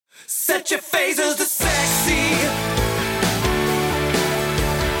Set your phasers to sexy.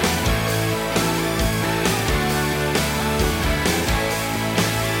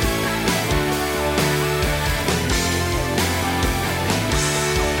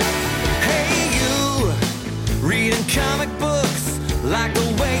 Hey you, reading comic books, like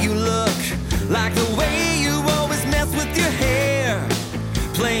the way you look, like the way you always mess with your hair.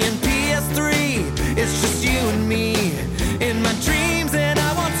 Playing PS3, it's just you and me in my dreams, and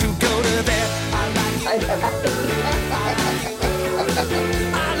I want to go to there. I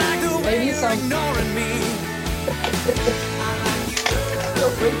like the way you're ignoring me.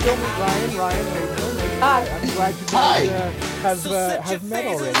 Rachel, Ryan, Rachel. Hi. I'm glad you guys have met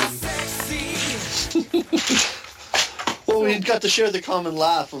already. Well, we got to share the common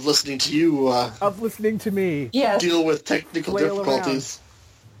laugh of listening to you Of listening to me. Yes. deal with technical Flail difficulties.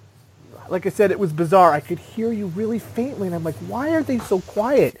 Like I said, it was bizarre. I could hear you really faintly, and I'm like, why are they so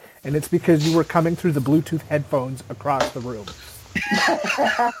quiet? And it's because you were coming through the Bluetooth headphones across the room.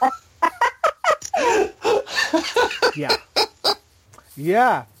 Yeah.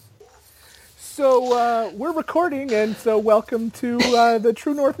 Yeah. So, we're recording, and so welcome to the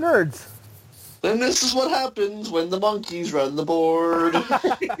True North Nerds. Then this is what happens when the monkeys run the board. When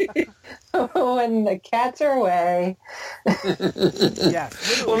the cats are away.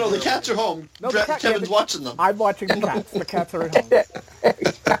 Yes. Oh no, the cats are home. No, the Kevin's watching them. I'm watching the cats. The cats are at home.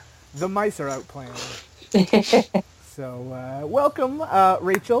 The mice are out playing. So, welcome,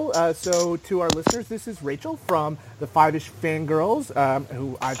 Rachel. So, to our listeners, this is Rachel from the Five-ish Fangirls,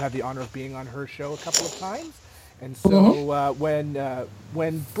 who I've had the honor of being on her show a couple of times. And so,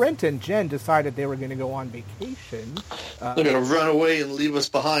 when Brent and Jen decided they were going to go on vacation, They're going to run away and leave us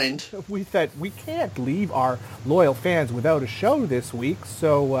behind. we thought we can't leave our loyal fans without a show this week.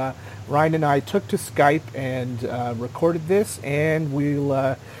 So Ryan and I took to Skype and recorded this, and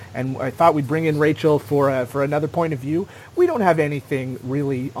and I thought we'd bring in Rachel for another point of view. We don't have anything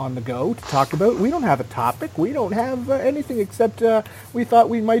really on the go to talk about. We don't have a topic. We don't have anything except we thought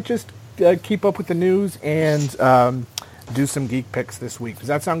we might just keep up with the news and do some geek picks this week. Does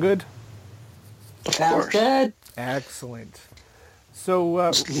that sound good? Sounds good. Excellent.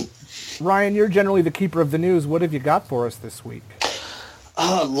 So, Ryan, you're generally the keeper of the news. What have you got for us this week?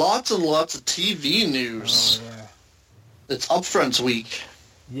 Lots and lots of TV news. Oh, yeah. It's Upfronts week.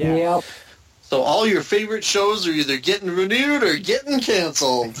 Yeah. Yep. So all your favorite shows are either getting renewed or getting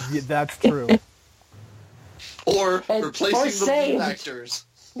canceled. Yeah, that's true. Or Or replacing the saved. lead actors.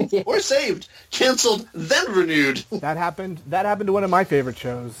 Yeah. Or saved. Canceled, then renewed. That happened to one of my favorite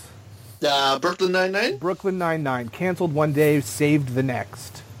shows. Brooklyn Nine-Nine? Brooklyn Nine-Nine. Canceled one day, saved the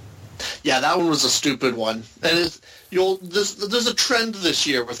next. Yeah, that one was a stupid one. And there's a trend this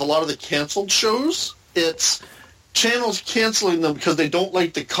year with a lot of the canceled shows. It's channels canceling them because they don't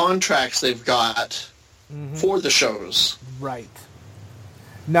like the contracts they've got for the shows. Right.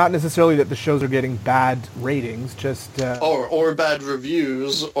 Not necessarily that the shows are getting bad ratings, just... Or bad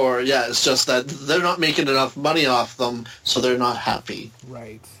reviews, or it's just that they're not making enough money off them, so they're not happy.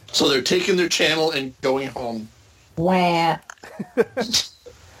 Right. So they're taking their channel and going home. Wah.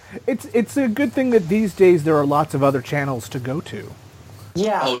 It's a good thing that these days there are lots of other channels to go to.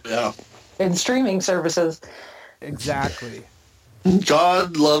 Yeah. Oh, yeah. And streaming services. Exactly.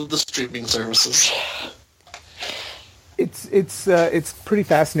 God love the streaming services. It's pretty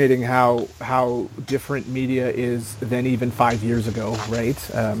fascinating how different media is than even 5 years ago, right?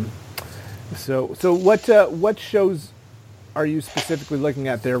 So what shows are you specifically looking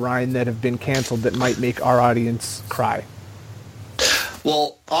at there, Ryan, that have been canceled that might make our audience cry?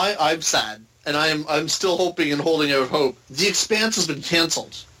 Well, I'm sad, and I'm still hoping and holding out hope. The Expanse has been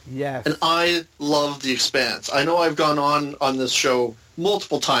canceled, Yes. and I love The Expanse. I know I've gone on this show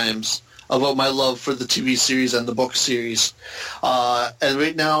multiple times about my love for the TV series and the book series. And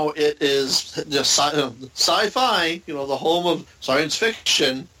right now it is just sci-fi, the home of science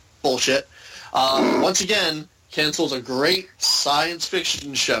fiction bullshit. Once again, cancels a great science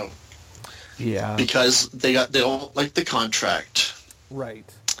fiction show Yeah. because they don't like the contract. Right.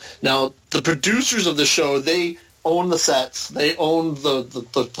 Now, the producers of the show, they own the sets, they own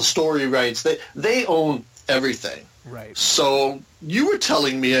the story rights, they own everything. Right. So you were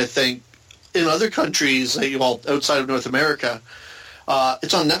telling me, I think, in other countries, outside of North America,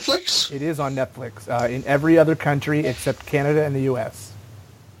 it's on Netflix? It is on Netflix in every other country except Canada and the U.S.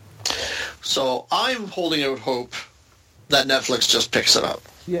 So I'm holding out hope that Netflix just picks it up.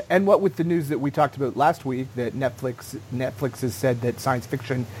 Yeah, and what with the news that we talked about last week, that Netflix has said that science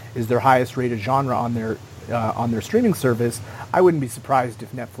fiction is their highest rated genre on their streaming service, I wouldn't be surprised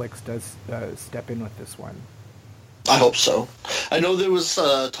if Netflix does step in with this one. I hope so. I know there was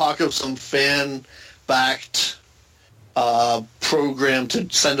talk of some fan-backed program to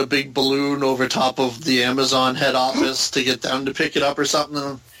send a big balloon over top of the Amazon head office to get them to pick it up or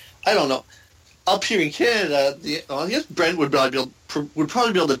something. I don't know. Up here in Canada, I guess Brent would probably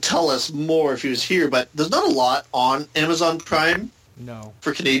be able to tell us more if he was here, but there's not a lot on Amazon Prime. No.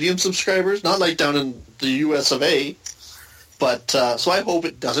 For Canadian subscribers, not like down in the US of A. But, so I hope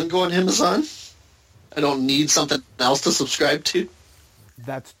it doesn't go on Amazon. I don't need something else to subscribe to.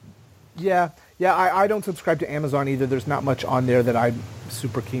 Yeah, I don't subscribe to Amazon either. There's not much on there that I'm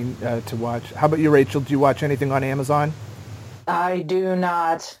super keen to watch. How about you, Rachel? Do you watch anything on Amazon? I do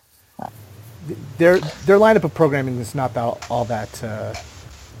not. Their lineup of programming is not all that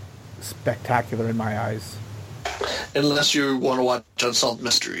spectacular in my eyes. Unless you want to watch Unsolved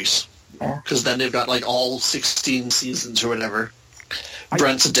Mysteries. Because then they've got like all 16 seasons or whatever.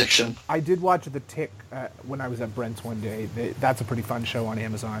 Brent's Addiction. I did watch The Tick when I was at Brent's one day. That's a pretty fun show on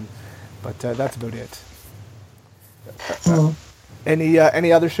Amazon. But that's about it.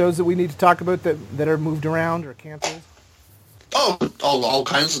 Any other shows that we need to talk about that are moved around or canceled? Oh, all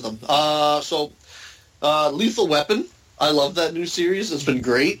kinds of them. Lethal Weapon. I love that new series. It's been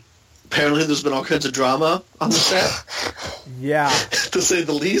great. Apparently there's been all kinds of drama on the set. Yeah. To say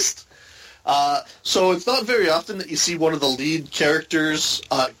the least. So it's not very often that you see one of the lead characters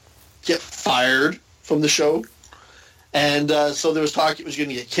get fired from the show. And so there was talk it was going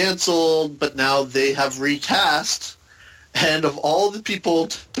to get canceled, but now they have recast. And of all the people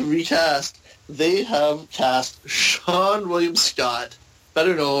to recast, they have cast Sean William Scott,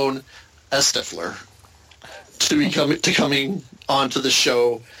 better known as Stifler, to coming onto the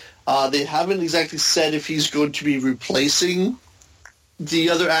show. They haven't exactly said if he's going to be replacing the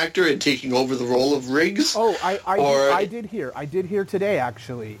other actor and taking over the role of Riggs. Oh, I did hear today,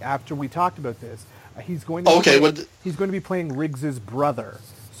 actually, after we talked about this. He's going to he's going to be playing Riggs's brother.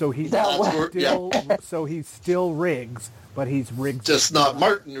 So he's still Riggs, but he's Riggs. Just not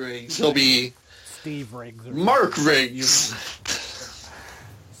Martin Riggs. He'll be Steve Riggs. Or Mark Riggs.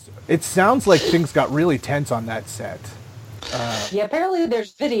 It sounds like things got really tense on that set. Yeah, apparently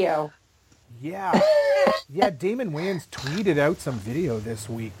there's video. Yeah. Yeah, Damon Wayans tweeted out some video this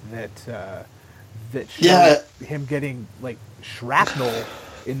week that showed him getting, like, shrapnel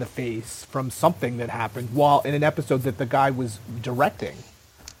in the face from something that happened while in an episode that the guy was directing.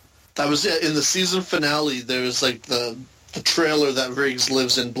 That was it. In the season finale, there was, like, the trailer that Riggs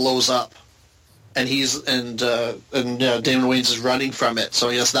lives in blows up. And Damon Wayans is running from it. So,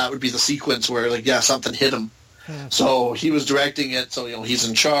 yes, that would be the sequence where, like, something hit him. So he was directing it, so he's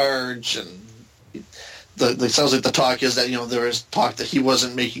in charge, and it sounds like the talk is that there is talk that he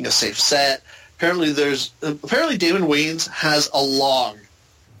wasn't making a safe set. Apparently Damon Wayans has a log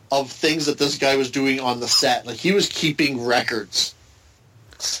of things that this guy was doing on the set. Like he was keeping records,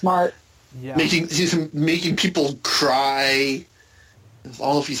 smart, making people cry. I don't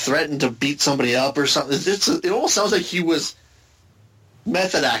know if he threatened to beat somebody up or something. It almost sounds like he was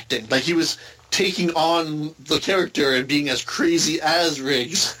method acting, like he was taking on the character and being as crazy as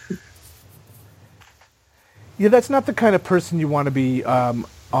Riggs. Yeah, that's not the kind of person you want to be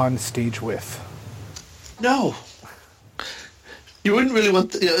on stage with. No. You wouldn't really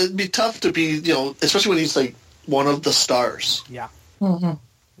want... it'd be tough to be, especially when he's like one of the stars. Yeah. Mm-hmm.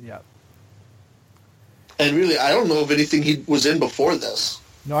 Yeah. And really, I don't know of anything he was in before this.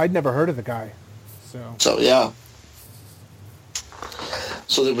 No, I'd never heard of the guy. So yeah.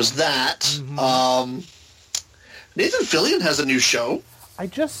 So there was that. Mm-hmm. Nathan Fillion has a new show. I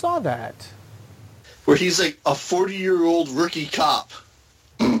just saw that. Where he's like a 40-year-old rookie cop.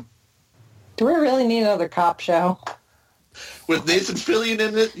 Do we really need another cop show? With Nathan Fillion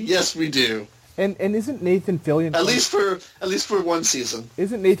in it? Yes, we do. And isn't Nathan Fillion... At least for one season.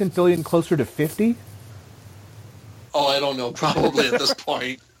 Isn't Nathan Fillion closer to 50? Oh, I don't know. Probably at this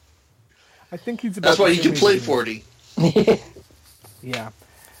point. I think he's about... That's why he can play 40. Yeah.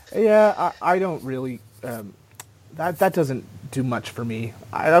 Yeah, I don't really... that doesn't do much for me.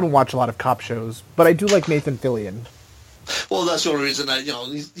 I don't watch a lot of cop shows, but I do like Nathan Fillion. Well, that's the only reason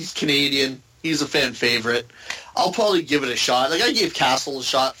he's Canadian. He's a fan favorite. I'll probably give it a shot. Like, I gave Castle a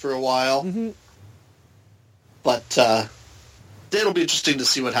shot for a while. Mm-hmm. But it'll be interesting to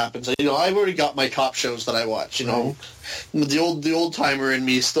see what happens. I've already got my cop shows that I watch, Right. The old timer in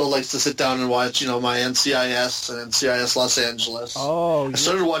me still likes to sit down and watch, my NCIS and NCIS Los Angeles. Oh, I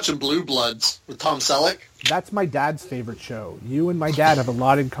started watching Blue Bloods with Tom Selleck. That's my dad's favorite show. You and my dad have a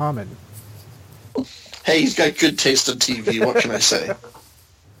lot in common. Hey, he's got good taste in TV. What can I say?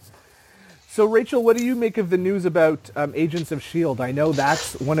 So, Rachel, what do you make of the news about Agents of S.H.I.E.L.D.? I know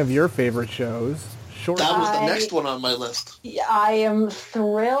that's one of your favorite shows. Short. That was the I- next one on my list. I am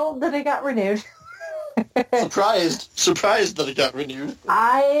thrilled that it got renewed. Surprised that it got renewed.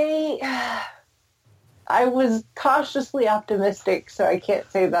 I was cautiously optimistic, so I can't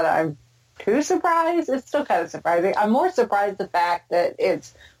say that I'm too surprised. It's still kind of surprising. I'm more surprised the fact that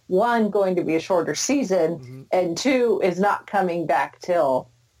it's, one, going to be a shorter season, and two, is not coming back till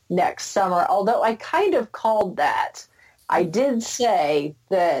next summer. Although I kind of called that. I did say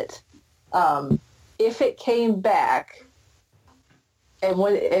that if it came back, and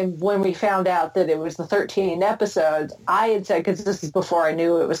when we found out that it was the 13 episodes, I had said, because this is before I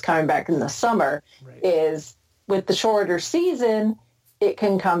knew it was coming back in the summer, Right. is with the shorter season, it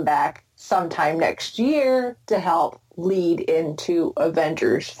can come back sometime next year to help lead into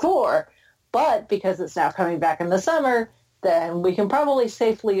Avengers 4. But because it's now coming back in the summer, then we can probably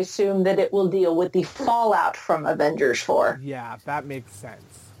safely assume that it will deal with the fallout from Avengers 4. Yeah, that makes sense.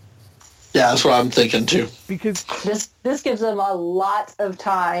 Yeah, that's what I'm thinking too. Because This gives them a lot of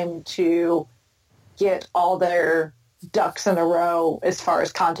time to get all their ducks in a row as far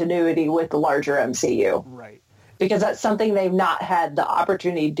as continuity with the larger MCU. right. Because that's something they've not had the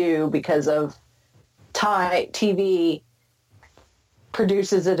opportunity to do because of time. TV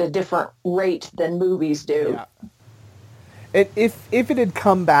produces at a different rate than movies do. Yeah. And if it had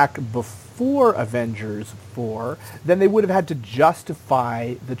come back before Avengers 4, then they would have had to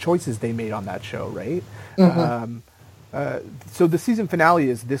justify the choices they made on that show, right? So the season finale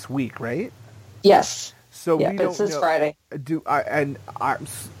is this week, right? Yes. So Yeah, we but don't it's this know- Friday.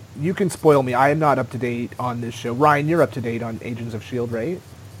 You can spoil me. I am not up to date on this show. Ryan, you're up to date on Agents of S.H.I.E.L.D., right?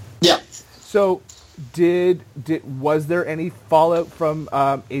 Yeah. So was there any fallout from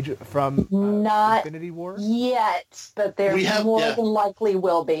Not Infinity War? yet, but there more than likely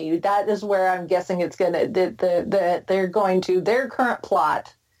will be. That is where I'm guessing it's going to, they're going to, their current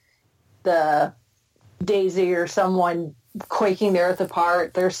plot, the Daisy or someone quaking the earth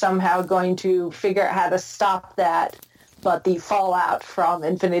apart, they're somehow going to figure out how to stop that. But the fallout from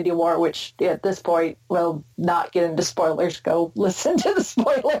Infinity War, which at this point will not get into spoilers, go listen to the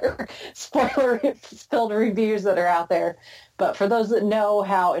spoiler-filled reviews that are out there. But for those that know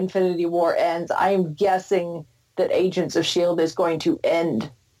how Infinity War ends, I'm guessing that Agents of S.H.I.E.L.D. is going to end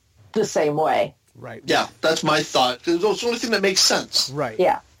the same way. Right. Yeah, that's my thought. It's the only thing that makes sense. Right.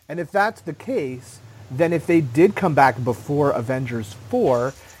 Yeah. And if that's the case, then if they did come back before Avengers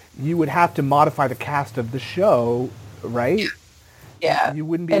 4, you would have to modify the cast of the show, right? Yeah. You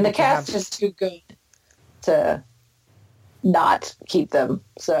wouldn't be and the able to cast have- is too good to not keep them.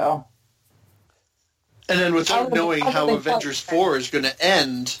 So And then without knowing how they Avengers felt- 4 is going to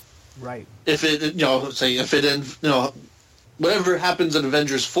end, Right. if it, if it ends, whatever happens in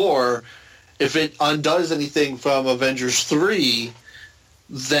Avengers 4, if it undoes anything from Avengers 3,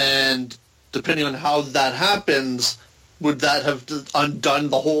 then depending on how that happens, would that have undone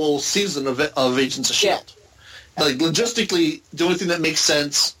the whole season of Agents of S.H.I.E.L.D.? Like, logistically, the only thing that makes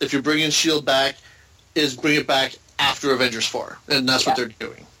sense if you're bringing S.H.I.E.L.D. back is bring it back after Avengers 4, and that's what they're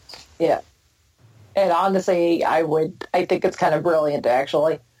doing. yeah. And honestly, I think it's kind of brilliant,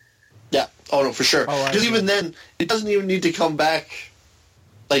 actually. Yeah. Oh, no, for sure. Oh, I Because agree. even then, it doesn't even need to come back,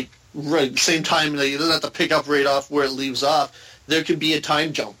 like, right, same time. Like, it doesn't have to pick up right off where it leaves off. There could be a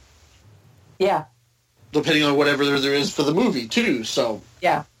time jump, Yeah. depending on whatever there is for the movie, too. So,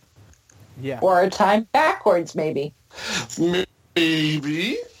 Yeah. Yeah. Or a time backwards, maybe.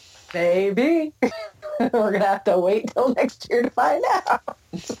 maybe. Maybe. We're going to have to wait till next year to find out.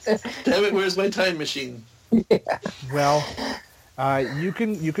 Damn it, where's my time machine? Well, you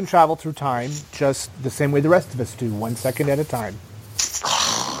can travel through time just the same way the rest of us do, 1 second at a time.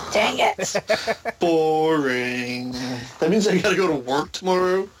 Dang it. Boring. That means I gotta go to work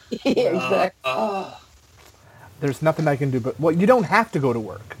tomorrow? Exactly. There's nothing I can do, but well, you don't have to go to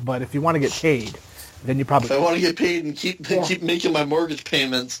work, but if you want to get paid, then you If I probably want to get paid and keep making my mortgage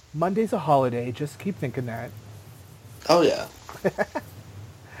payments. Monday's a holiday. Just keep thinking that. Oh, yeah.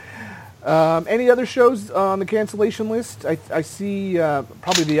 Any other shows on the cancellation list? I see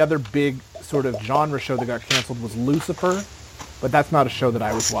probably the other big sort of genre show that got canceled was Lucifer, but that's not a show that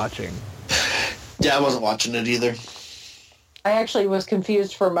I was watching. Yeah, I wasn't watching it either. I actually was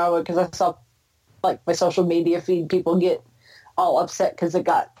confused for a moment because I saw, like, my social media feed, people get all upset because it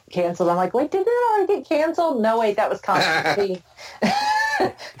got canceled. I'm like, wait, did it already get canceled? No, wait, that was Constantine.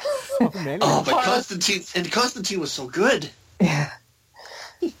 So many. Oh, but Constantine was so good. I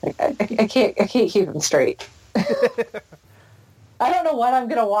can't keep them straight. I don't know what I'm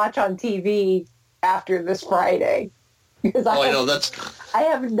going to watch on TV after this Friday. Because I know, I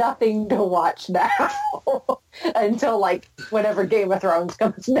have nothing to watch now until, like, whenever Game of Thrones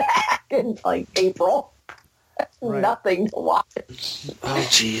comes back. in like April. Right. Nothing to watch. Oh,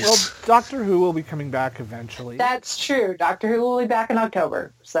 jeez. Well, Doctor Who will be coming back eventually. That's true. Doctor Who will be back in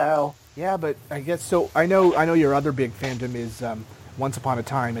October. So Yeah, but I guess so. I know your other big fandom is Once Upon a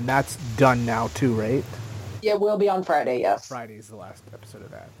Time, and that's done now too, right? yeah, we'll be on Friday. Yes. Friday is the last episode of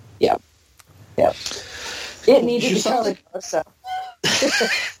that. Yep. Yep. It needed You to sound go, like- so that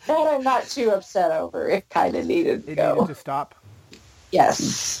I'm not too upset over. It kind of needed to It go. needed to stop.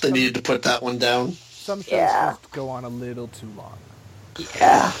 Yes. They needed to put that one down. Some shows Yeah. just go on a little too long.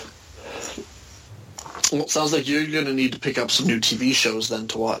 Yeah. Well, it sounds like you're going to need to pick up some new TV shows then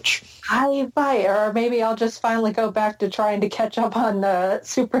to watch. I might, or maybe I'll just finally go back to trying to catch up on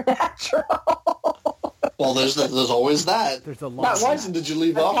Supernatural. Well, there's always that. There's a What lot. one- season did you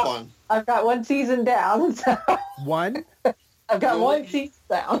leave off on? I've got one season down, so One? I've got one season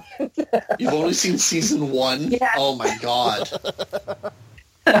down. You've only seen season 1? Yes. Oh my god.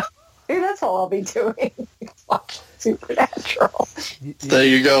 Maybe that's all I'll be doing. Watch Supernatural. There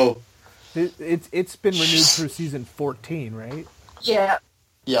you go. It's been renewed through season 14, right? Yeah.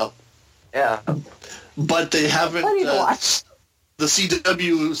 Yep. Yeah. But they haven't... Plenty to watch. The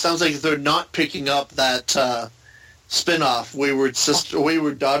CW sounds like they're not picking up that spin-off, Wayward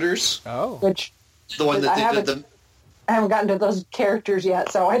Daughters. Oh. Which The one that I they did. I haven't gotten to those characters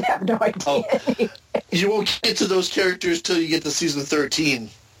yet, so I have no idea. Oh. You won't get to those characters till you get to season 13.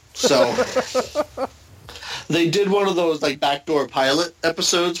 So... They did one of those like backdoor pilot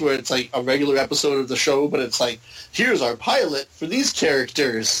episodes where it's like a regular episode of the show, but it's like, here's our pilot for these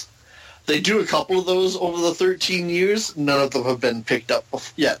characters. They do a couple of those over the 13 years. None of them have been picked up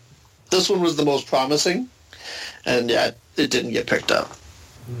yet. This one was the most promising, and yeah, it didn't get picked up.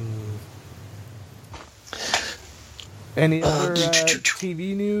 Any other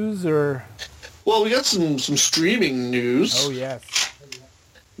TV news or? Well, we got some streaming news. Oh yes.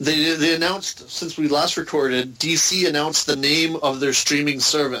 They announced, since we last recorded, DC announced the name of their streaming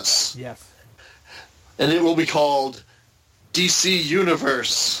service. Yes. And it will be called DC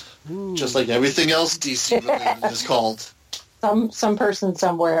Universe. Ooh. Just like everything else DC related is called. Some person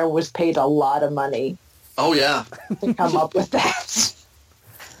somewhere was paid a lot of money Oh, yeah. to come up with that.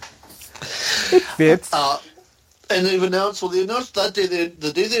 It fits. And they've announced, they announced that day,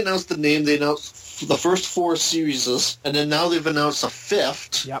 the day they announced the name, they announced the first 4 series, and then now they've announced a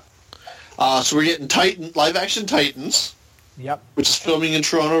 5th. Yep. So we're getting live-action Titans, Yep. which is filming in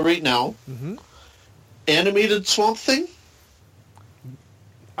Toronto right now. Mm-hmm. Animated Swamp Thing?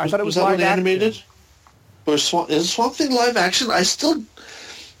 I thought it was that live one action. animated? Or is Swamp Thing live action? I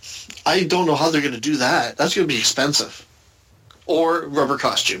don't know how they're going to do that. That's going to be expensive. Or rubber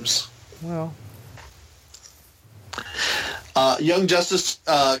costumes. Well, Young Justice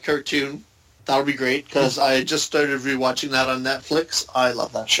cartoon. That would be great, because I just started rewatching that on Netflix. I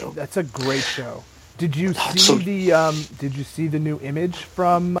love that show. that's a great show. Did you see So- Did you see the new image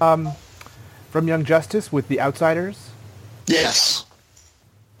from Young Justice with the Outsiders? Yes.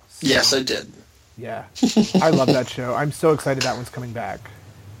 Yes, I did. Yeah, I love that show. I'm so excited that one's coming back.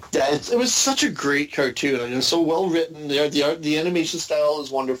 Yeah, it was such a great cartoon. I mean, it's so well written. The animation style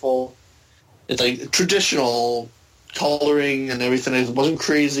is wonderful. It's like traditional coloring and everything. It wasn't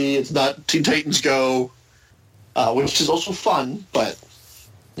crazy. It's not Teen Titans Go, which is also fun, but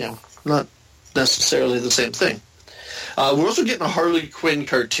not necessarily the same thing. We're also getting a Harley Quinn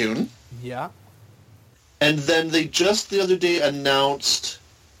cartoon, Yeah. and then they just the other day announced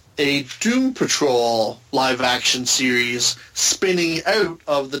a Doom Patrol live-action series spinning out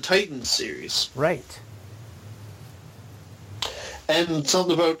of the Titans series. Right. And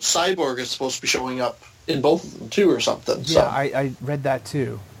something about Cyborg is supposed to be showing up in both of them, too, or something. Yeah, I read that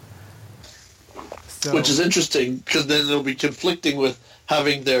too. So, Which is interesting, because then they'll be conflicting with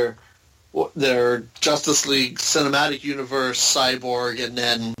having their Justice League Cinematic Universe Cyborg, and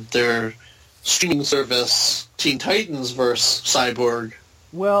then their streaming service Teen Titans versus Cyborg.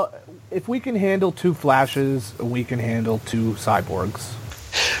 well, if we can handle 2 Flashes, we can handle 2 Cyborgs.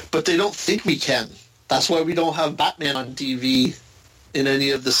 But they don't think we can. That's why we don't have Batman on TV in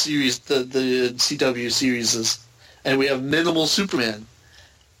any of the series, the CW series. And we have minimal Superman.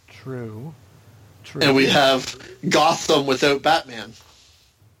 True. And we have Gotham without Batman.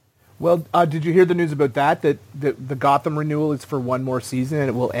 Well, did you hear the news about that the Gotham renewal is for 1 more season and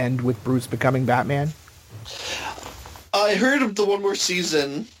it will end with Bruce becoming Batman? I heard of the 1 more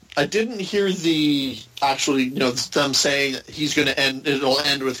season. I didn't hear them saying he's going to end. It'll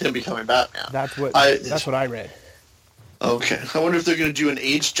end with him becoming Batman. That's what I read. Okay, I wonder if they're going to do an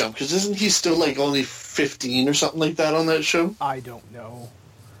age jump, because isn't he still like only 15 or something like that on that show? I don't know.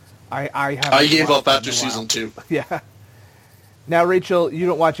 I gave up after watched it in a season 2. Yeah. Now, Rachel, you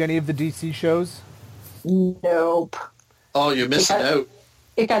don't watch any of the DC shows? Nope. Oh, you're missing out.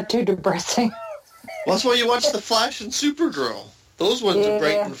 It got too depressing. Well, that's why you watch The Flash and Supergirl. Those ones are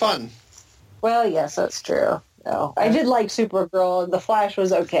bright and fun. Well, yes, that's true. No, I did like Supergirl, and The Flash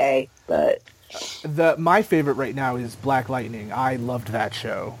was okay, but... My favorite right now is Black Lightning. I loved that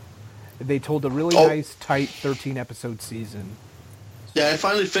show. They told a really nice, tight 13-episode season. Yeah, I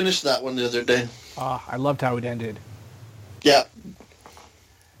finally finished that one the other day. I loved how it ended. Yeah.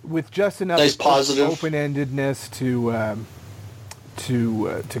 With just enough nice positive open-endedness to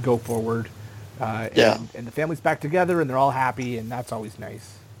go forward. And the family's back together, and they're all happy, and that's always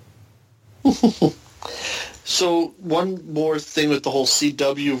nice. So one more thing with the whole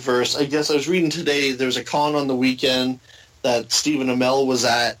CW verse. I guess I was reading today, there's a con on the weekend that Stephen Amell was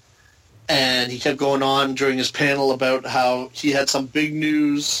at, and he kept going on during his panel about how he had some big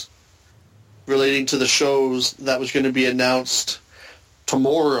news relating to the shows that was going to be announced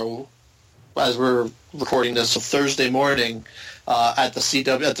tomorrow, as we're recording this, so Thursday morning, at the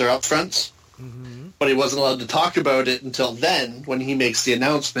CW, at their upfronts. Mm-hmm. But he wasn't allowed to talk about it until then, when he makes the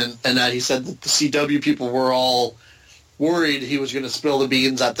announcement, and that he said that the CW people were all worried he was going to spill the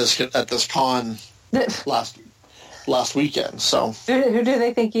beans at this con last weekend. So who do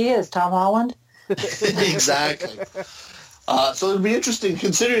they think he is? Tom Holland? Exactly. So it'd be interesting,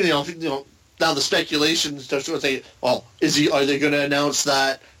 considering now the speculation starts to say, well, are they going to announce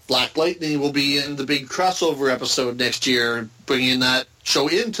that Black Lightning will be in the big crossover episode next year, bringing that show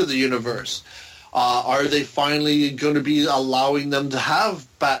into the universe? Are they finally going to be allowing them to have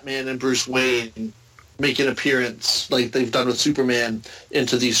Batman and Bruce Wayne make an appearance like they've done with Superman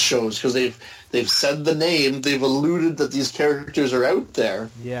into these shows? Because they've said the name, they've alluded that these characters are out there.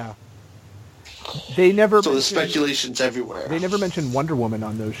 Yeah. They never. So the speculation's everywhere. They never mentioned Wonder Woman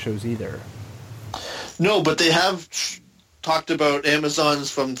on those shows either. No, but they have talked about Amazons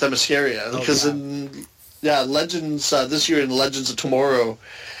from Themyscira, because in Legends this year in Legends of Tomorrow,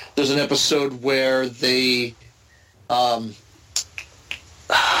 there's an episode where they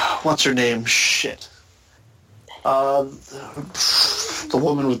what's her name? Shit. The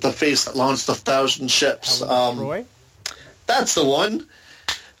woman with the face that launched 1,000 ships. Troy? That's the one.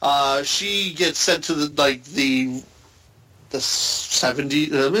 She gets sent to the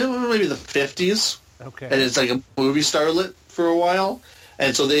 70s, maybe the 50s. Okay. And it's like a movie starlet for a while.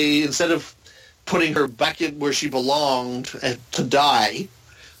 And so they, instead of putting her back in where she belonged to die,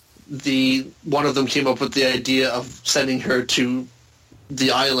 one of them came up with the idea of sending her to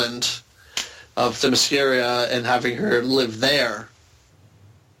the island of Themyscira and having her live there.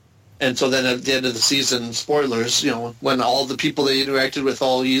 And so then at the end of the season, spoilers, when all the people they interacted with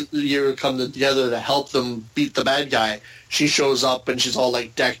all year come together to help them beat the bad guy, she shows up and she's all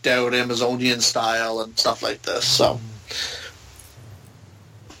like decked out Amazonian style and stuff like this. So,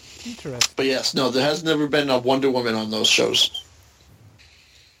 interesting. But yes, no, there has never been a Wonder Woman on those shows.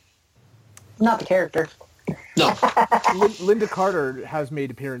 Not the character. No. Linda Carter has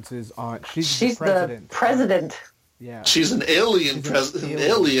made appearances on. She's the president. The president. Yeah. She's an alien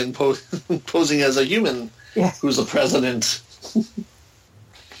alien posing as a human who's the president.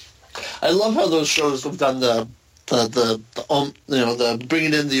 I love how those shows have done the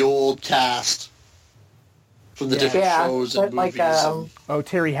bringing in the old cast from the different shows and movies.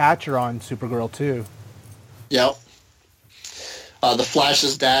 Terry Hatcher on Supergirl too. Yep. The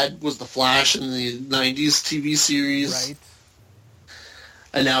Flash's dad was the Flash in the '90s TV series. Right.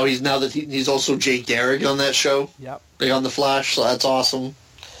 And now he's also Jay Garrick on that show. Yep. Big on the Flash, so that's awesome.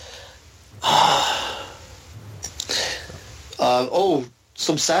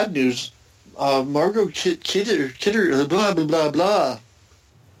 Some sad news. Margot Kidder, blah, blah, blah, blah.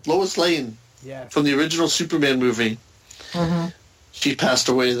 Lois Lane. Yes. From the original Superman movie. Mm-hmm. She passed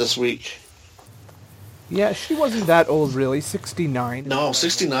away this week. Yeah, she wasn't that old, really. 69. No,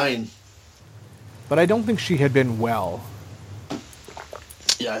 69. But I don't think she had been well.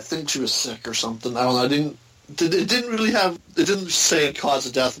 Yeah, I think she was sick or something. I don't know. It didn't say a cause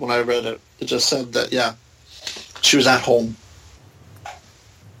of death when I read it. It just said that, she was at home.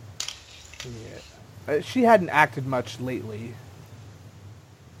 Yeah. She hadn't acted much lately.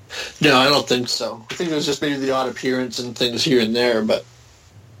 No, I don't think so. I think it was just maybe the odd appearance and things here and there, but...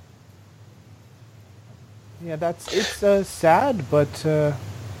 Yeah, it's sad, but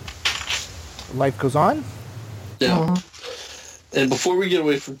life goes on. Yeah. Mm-hmm. And before we get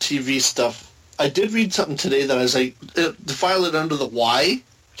away from TV stuff, I did read something today that I was like, to file it under the why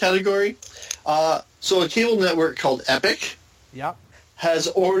category. So a cable network called Epic has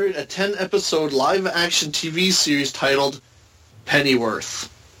ordered a 10-episode live-action TV series titled Pennyworth.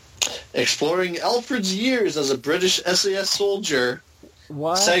 Exploring Alfred's years as a British SAS soldier,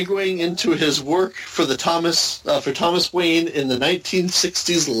 What? segueing into his work for Thomas Wayne in the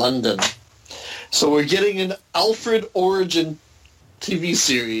 1960s London. So we're getting an Alfred origin TV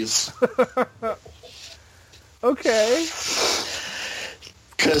series. Okay.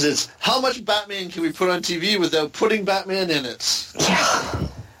 Because it's how much Batman can we put on TV without putting Batman in it? Yeah.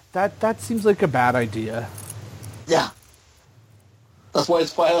 That seems like a bad idea. Yeah. That's why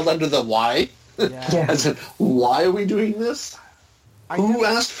it's filed under the why. Yeah. As in, why are we doing this? Who never,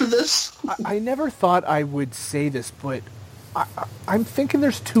 asked for this? I never thought I would say this, but I'm thinking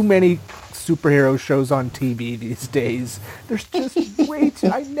there's too many superhero shows on TV these days. There's just way too...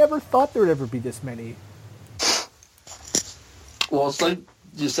 I never thought there would ever be this many. Well, it's like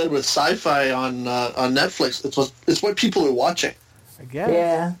you said with sci-fi on Netflix. It's what people are watching. I guess.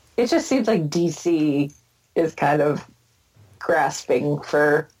 Yeah. It just seems like DC is kind of grasping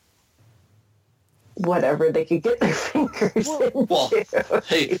for whatever they could get their fingers into. Well,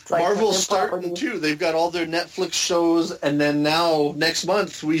 hey, It's like Marvel's their starting property. too. They've got all their Netflix shows, and then now next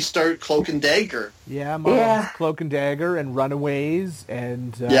month we start Cloak and Dagger. Yeah, Marvel's Yeah. Cloak and Dagger and Runaways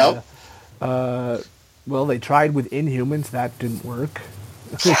and... Yep. Well, they tried with Inhumans. That didn't work.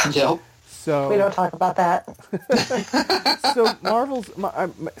 Yep. So... We don't talk about that. So Marvel's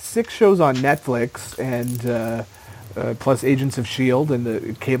 6 shows on Netflix and plus Agents of S.H.I.E.L.D. and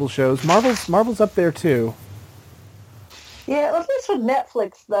the cable shows. Marvel's up there too. Yeah, at least with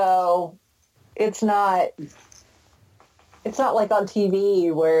Netflix though, it's not like on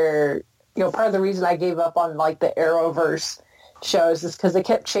TV where, part of the reason I gave up on like the Arrowverse shows is because they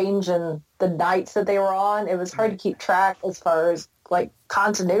kept changing the nights that they were on. It was hard to keep track as far as like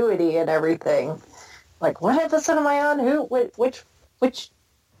continuity and everything. Like, what episode am I on? Who? Which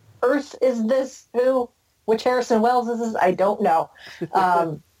Earth is this? Who? Which Harrison Wells is this? I don't know.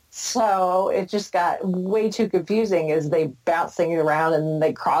 So it just got way too confusing as they bounce things around and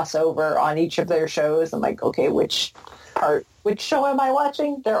they cross over on each of their shows. I'm like, okay, which show am I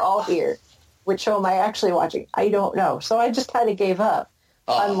watching? They're all here. Which show am I actually watching? I don't know. So I just kind of gave up.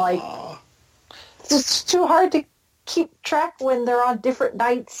 I'm like, it's too hard to keep track when they're on different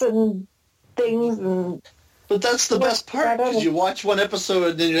nights and things. And But that's the best part, because you watch one episode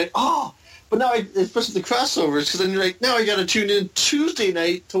and then you're like, oh, but now, especially the crossovers, because then you're like, now I got to tune in Tuesday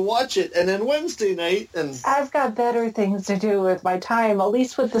night to watch it, and then Wednesday night, and... I've got better things to do with my time, at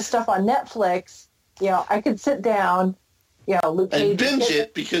least with the stuff on Netflix. I could sit down, Luke Cage... And binge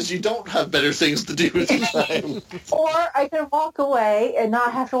it, because you don't have better things to do with your time. Or I can walk away and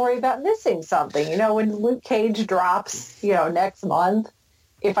not have to worry about missing something. When Luke Cage drops, next month,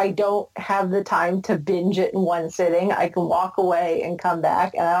 if I don't have the time to binge it in one sitting, I can walk away and come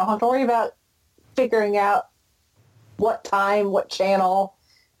back, and I don't have to worry about figuring out what time, what channel,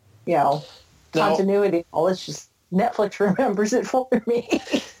 continuity. Well, it's just Netflix remembers it for me.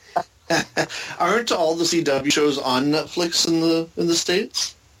 Aren't all the CW shows on Netflix in the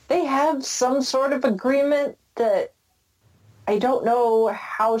States? They have some sort of agreement that I don't know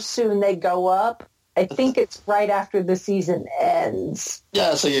how soon they go up. I think it's right after the season ends.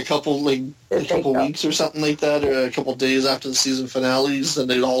 Yeah, it's like a couple weeks or something like that, or a couple days after the season finales, and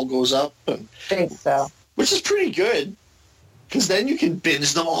it all goes up. I think so. Which is pretty good, because then you can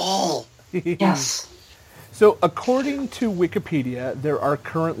binge them all. Yes. So according to Wikipedia, there are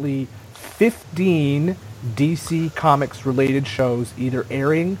currently 15 DC Comics related shows either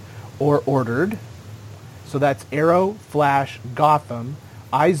airing or ordered. So that's Arrow, Flash, Gotham,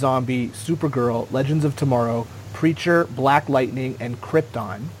 iZombie, Supergirl, Legends of Tomorrow, Preacher, Black Lightning, and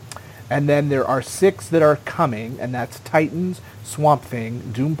Krypton. And then there are 6 that are coming, and that's Titans, Swamp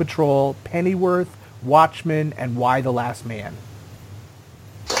Thing, Doom Patrol, Pennyworth, Watchmen, and Why the Last Man.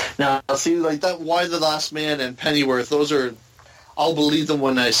 Now, see, like that Why the Last Man and Pennyworth, those are... I'll believe them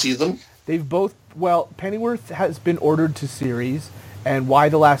when I see them. They've both... Well, Pennyworth has been ordered to series, and Why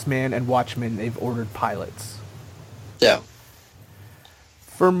the Last Man and Watchmen, they've ordered pilots. Yeah.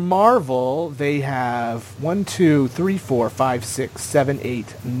 For Marvel, they have 1, 2, 3, 4, 5, 6, 7,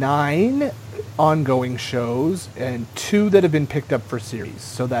 8, 9 ongoing shows, and 2 that have been picked up for series.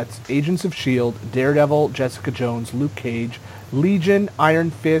 So that's Agents of S.H.I.E.L.D., Daredevil, Jessica Jones, Luke Cage, Legion, Iron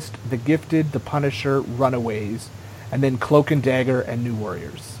Fist, The Gifted, The Punisher, Runaways, and then Cloak and Dagger and New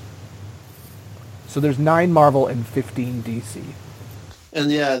Warriors. So there's 9 Marvel and 15 DC. And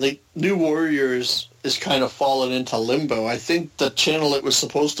yeah, the New Warriors is kind of fallen into limbo. I think the channel it was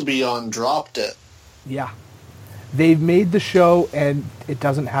supposed to be on dropped it. Yeah. They've made the show, and it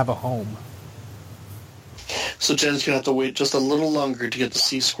doesn't have a home. So Jen's going to have to wait just a little longer to get to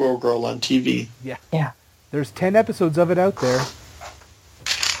see Squirrel Girl on TV. Yeah. Yeah. There's 10 episodes of it out there.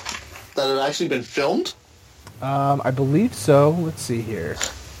 that have actually been filmed? I believe so. Let's see here.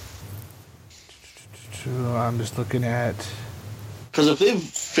 I'm just looking at... Because if they've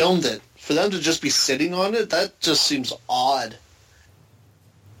filmed it, for them to just be sitting on it, that just seems odd.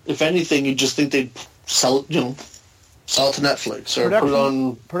 If anything, you'd just think they'd sell it, sell it to Netflix or put it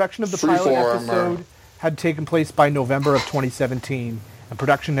on Production of the pilot Freeform episode had taken place by November of 2017, and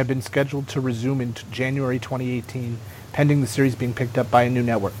production had been scheduled to resume in January 2018, pending the series being picked up by a new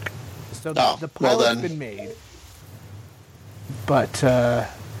network. So the pilot's been made. But I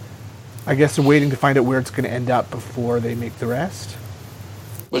guess they're waiting to find out where it's going to end up before they make the rest.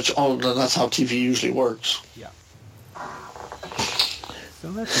 Which, that's how TV usually works. Yeah.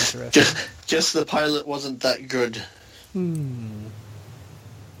 So that's interesting. Just the pilot wasn't that good.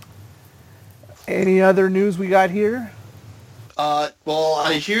 Any other news we got here? Well,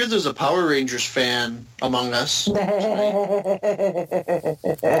 I hear there's a Power Rangers fan among us. What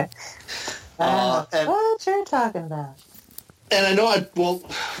you're talking about? And I know,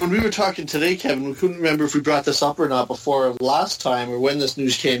 when we were talking today, Kevin, we couldn't remember if we brought this up or not before last time or when this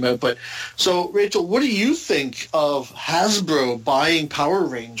news came out. But so, Rachel, what do you think of Hasbro buying Power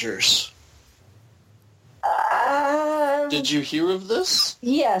Rangers? Did you hear of this?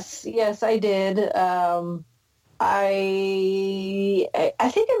 Yes, I did. I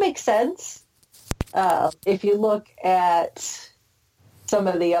think it makes sense. If you look at some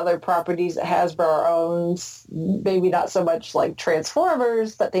of the other properties that Hasbro owns, maybe not so much like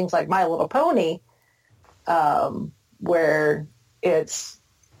Transformers, but things like My Little Pony, where it's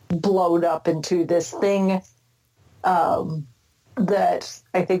blown up into this thing that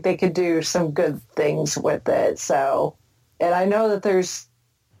I think they could do some good things with it. So, and I know that there's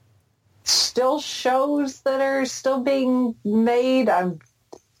still shows that are still being made. I'm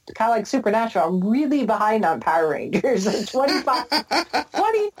kind of like Supernatural. I'm really behind on Power Rangers.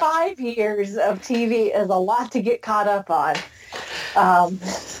 25 years of TV is a lot to get caught up on.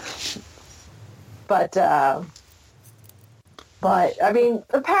 But I mean,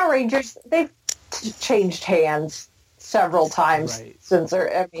 the Power Rangers, they've changed hands several times since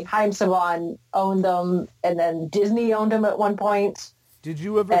Haim Saban owned them, and then Disney owned them at one point. Did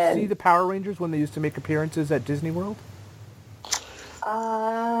you ever see the Power Rangers when they used to make appearances at Disney World?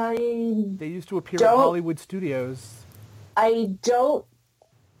 They used to appear at Hollywood Studios. I don't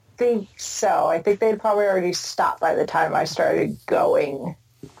think so. I think they'd probably already stopped by the time I started going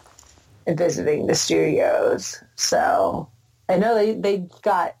and visiting the studios. So I know they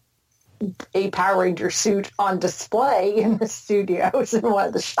got a Power Ranger suit on display in the studios in one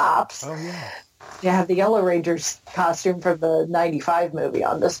of the shops. Oh, yeah. Yeah, the Yellow Ranger's costume from the 95 movie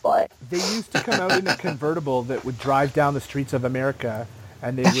on display. They used to come out in a convertible that would drive down the streets of America,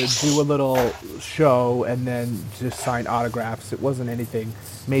 and they would do a little show and then just sign autographs. It wasn't anything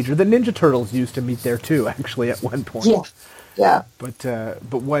major. The Ninja Turtles used to meet there, too, actually, at one point. Yeah. But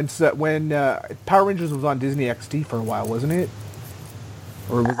once when Power Rangers was on Disney XD for a while, wasn't it?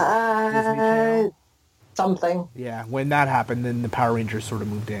 Or was it Disney Channel? Something. Yeah, when that happened, then the Power Rangers sort of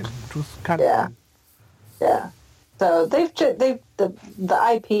moved in, which was kind of fun. Yeah. So the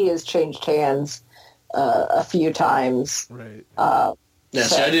IP has changed hands a few times. Right.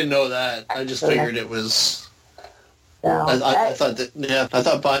 See, I didn't know that. I just figured it was. No, I thought that. Yeah, I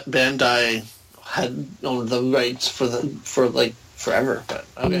thought Bandai had owned the rights for forever. But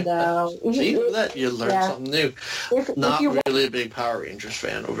okay. No. You learned something new. Not really a big Power Rangers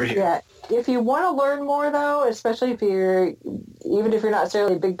fan over here. Yeah. If you want to learn more, though, especially even if you're not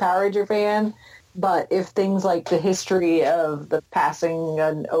necessarily a big Power Ranger fan, but if things like the history of the passing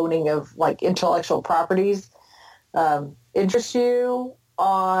and owning of like intellectual properties interest you,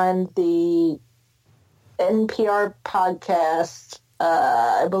 on the NPR podcast,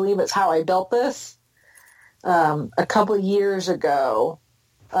 I believe it's How I Built This, a couple of years ago,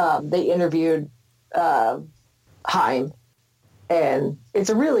 they interviewed Haim. And it's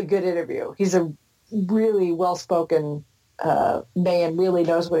a really good interview. He's a really well-spoken man, really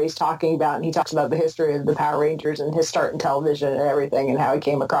knows what he's talking about. And he talks about the history of the Power Rangers and his start in television and everything, and how he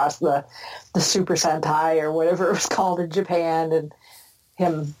came across the Super Sentai or whatever it was called in Japan, and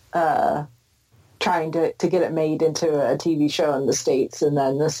him trying to get it made into a TV show in the States, and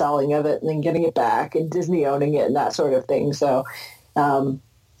then the selling of it and then getting it back and Disney owning it and that sort of thing. So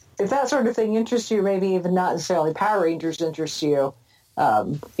if that sort of thing interests you, maybe even not necessarily Power Rangers interests you,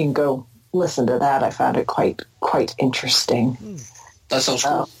 you can go listen to that. I found it quite interesting. That sounds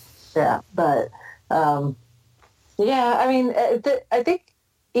cool. Yeah, but I mean, I think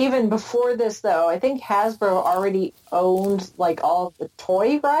even before this, though, I think Hasbro already owned like all of the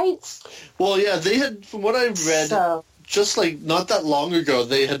toy rights. Well, yeah, they had, from what I've read, just like not that long ago,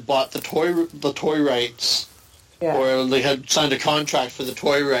 they had bought the toy rights, or they had signed a contract for the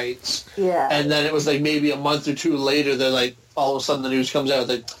toy rights. Yeah. And then it was like maybe a month or two later, they're like, all of a sudden the news comes out,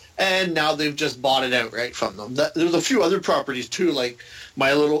 like, and now they've just bought it outright from them. There's a few other properties too, like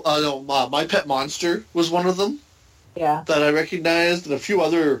My Pet Monster was one of them. Yeah. That I recognized, and a few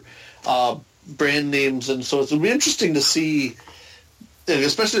other brand names, and so it'll be interesting to see.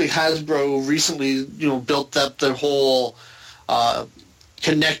 Especially Hasbro recently, built up their whole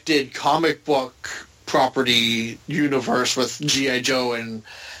connected comic book property universe with G.I. Joe and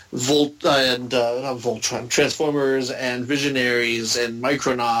not Voltron, Transformers and Visionaries and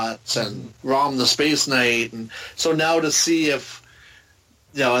Micronauts and Rom the Space Knight, and so now to see if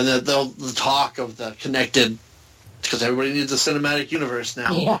and the talk of the connected, because everybody needs a cinematic universe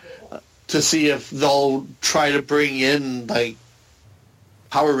now, to see if they'll try to bring in like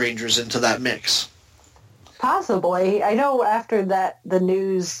Power Rangers into that mix. Possibly. I know after that, the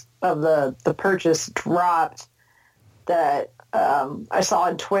news of the purchase dropped, that I saw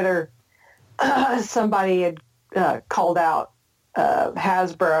on Twitter somebody had called out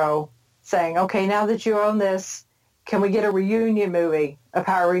Hasbro saying, okay, now that you own this, can we get a reunion movie, a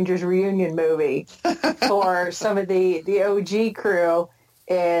Power Rangers reunion movie for some of the OG crew?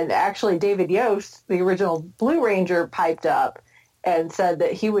 And actually David Yost, the original Blue Ranger, piped up and said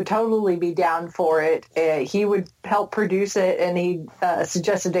that he would totally be down for it. He would help produce it, and he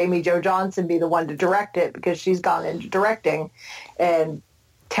suggested Amy Jo Johnson be the one to direct it because she's gone into directing, and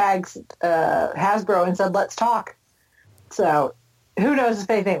tags Hasbro and said, let's talk. So who knows if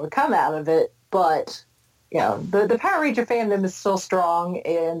anything would come out of it, but the Power Ranger fandom is still strong,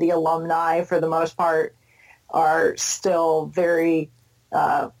 and the alumni, for the most part, are still very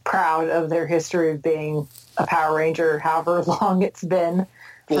proud of their history of being a Power Ranger, however long it's been.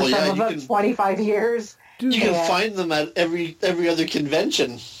 For some of them, 25 years. You can find them at every other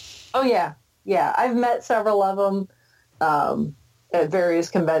convention. Oh, yeah. Yeah, I've met several of them at various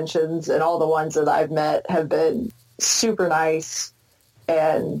conventions, and all the ones that I've met have been super nice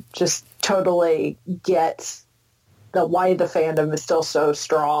and just totally get why the fandom is still so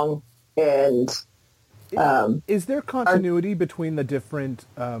strong. And is there continuity between the different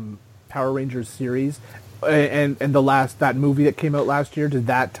Power Rangers series and that movie that came out last year? Did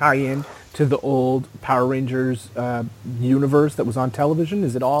that tie in to the old Power Rangers universe that was on television?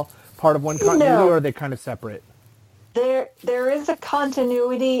 Is it all part of one continuity, or are they kind of separate? There is a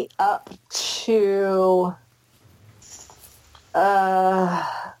continuity up to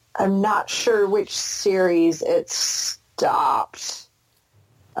I'm not sure which series it stopped.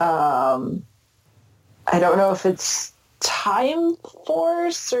 I don't know if it's Time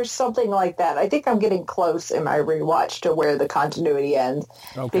Force or something like that. I think I'm getting close in my rewatch to where the continuity ends,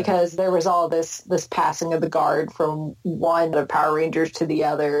 because there was all this passing of the guard from one of Power Rangers to the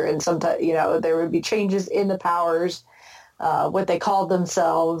other, and sometimes there would be changes in the powers, what they called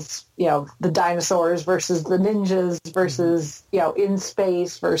themselves, the dinosaurs versus the ninjas versus in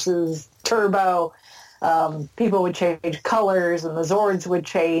space versus Turbo. People would change colors and the Zords would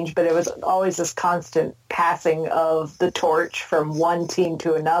change, but it was always this constant passing of the torch from one team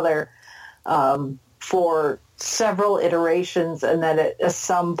to another for several iterations. And then at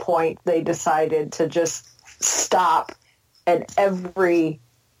some point they decided to just stop, and every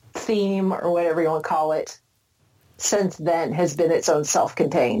theme, or whatever you want to call it, since then has been its own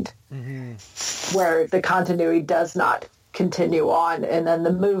self-contained, where the continuity does not continue on. And then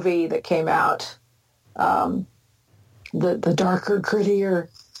the movie that came out, the darker, grittier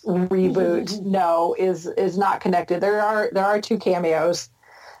reboot, is not connected. There are two cameos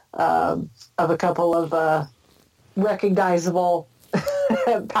of a couple of recognizable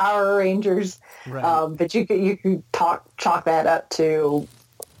Power Rangers, right. But you could chalk that up to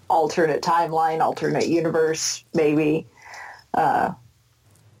alternate timeline, alternate universe, maybe.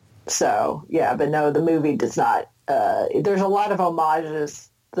 So yeah, but no, the movie does not. There's a lot of homages,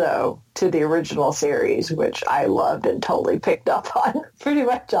 though, to the original series, which I loved and totally picked up on pretty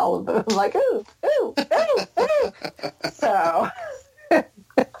much all of them. I'm like, ooh, ooh, ooh, ooh. So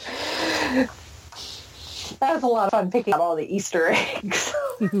that was a lot of fun picking up all the Easter eggs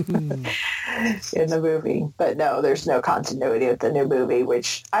in the movie. But no, there's no continuity with the new movie,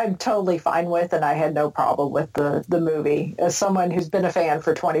 which I'm totally fine with, and I had no problem with the movie. As someone who's been a fan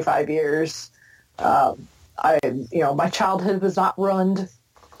for 25 years, my childhood was not ruined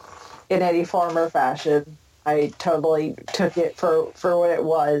in any form or fashion. I totally took it for what it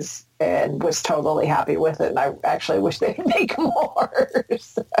was and was totally happy with it. And I actually wish they'd make more.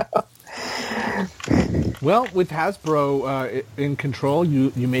 So. Well, with Hasbro in control,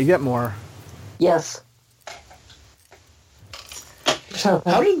 you may get more. Yes. So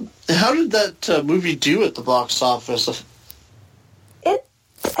How did that movie do at the box office?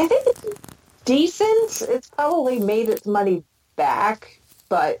 I think it's decent. It's probably made its money back,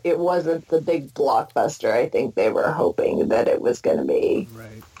 but it wasn't the big blockbuster I think they were hoping that it was going to be.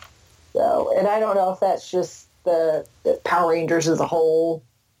 Right. So, and I don't know if that's just the Power Rangers as a whole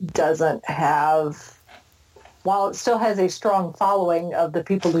doesn't have, while it still has a strong following of the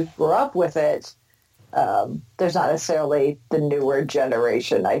people who grew up with it, there's not necessarily the newer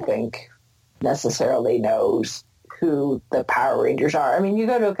generation, I think, necessarily knows who the Power Rangers are. I mean, you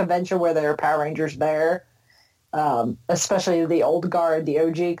go to a convention where there are Power Rangers there, especially the old guard, the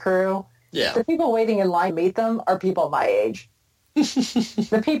OG crew. Yeah. The people waiting in line to meet them are people my age.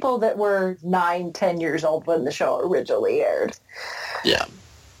 The people that were 9, 10 years old when the show originally aired. Yeah.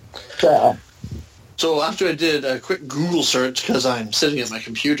 So after I did a quick Google search, because I'm sitting at my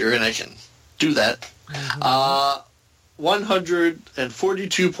computer and I can do that,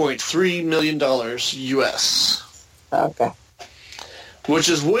 $142.3 million US. Okay. Which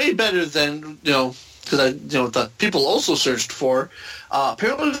is way better than, because the people also searched for.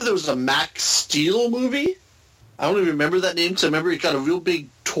 Apparently there was a Max Steel movie. I don't even remember that name because I remember it got a real big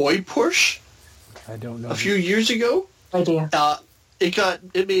toy push. I don't know. A few years ago. Idea.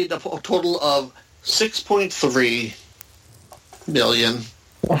 It made a total of $6.3 million.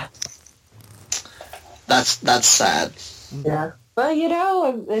 Yeah. That's sad. Yeah.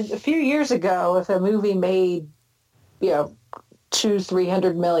 Well, a few years ago, if a movie made,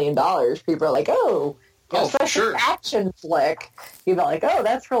 $200-300 million, people are like, oh, for sure. An action flick. You'd be like, oh,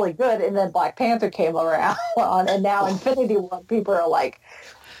 that's really good. And then Black Panther came around, and now Infinity War, people are like,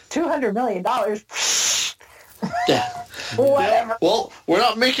 $200 million. Yeah. Whatever. Well, we're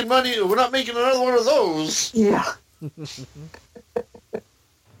not making money. We're not making another one of those. Yeah.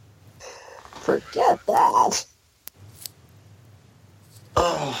 Forget that.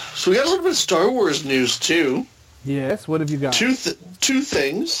 Oh, so we got a little bit of Star Wars news too. Yes, what have you got? Two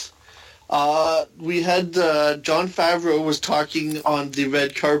things. We had Jon Favreau was talking on the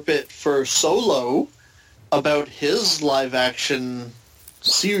red carpet for Solo about his live-action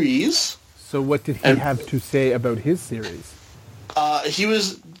series. So what did he have to say about his series? He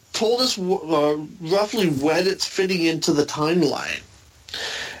told us roughly when it's fitting into the timeline.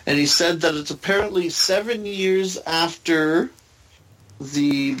 And he said that it's apparently 7 years after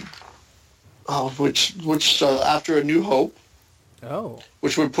after A New Hope. Oh.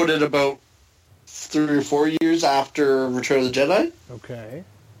 Which would put it about 3 or 4 years after Return of the Jedi. Okay.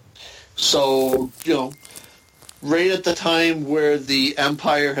 So, right at the time where the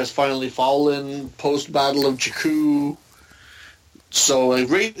Empire has finally fallen, post-Battle of Jakku. So,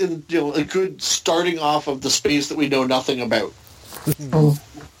 right in, a good starting off of the space that we know nothing about.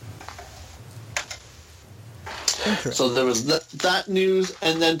 So there was that news,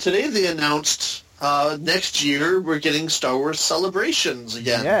 and then today they announced next year we're getting Star Wars Celebrations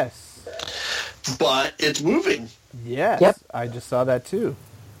again. Yes. But it's moving. Yes. Yep. I just saw that too.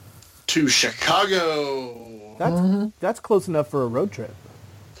 To Chicago. That's close enough for a road trip.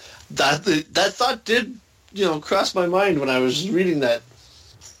 That thought did, cross my mind when I was reading that.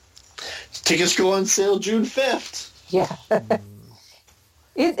 Tickets go on sale June 5th. Yeah.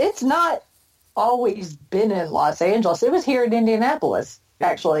 It's not always been in Los Angeles. It was here in Indianapolis,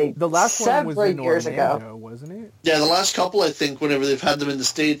 actually. The last one was in years Orlando, ago, wasn't it? Yeah, the last couple, I think, whenever they've had them in the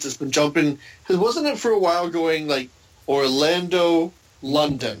States, it's been jumping. Because wasn't it for a while going, like, Orlando,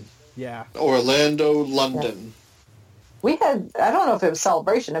 London? Yeah. Orlando, London. We had, I don't know if it was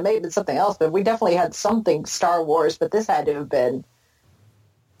Celebration, it may have been something else, but we definitely had something Star Wars, but this had to have been,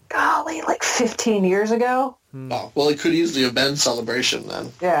 golly, like 15 years ago. Oh, well, it could easily have been Celebration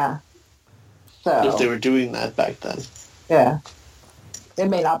then. Yeah. So, If they were doing that back then. yeah. It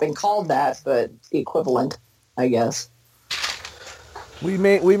may not have been called that, but the equivalent, I guess. You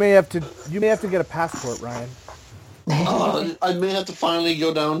may have to get a passport, Ryan. I may have to finally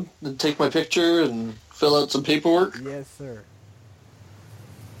go down and take my picture and fill out some paperwork. Yes, sir.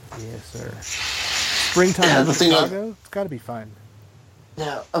 Yes, sir. Springtime Yeah, in the thing Chicago? It's got to be fun.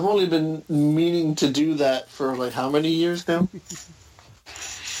 Yeah, I've only been meaning to do that for, like, how many years now?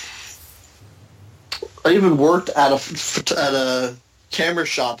 I even worked at a camera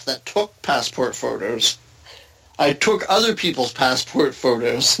shop that took passport photos. I took other people's passport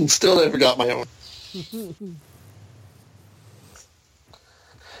photos and still never got my own.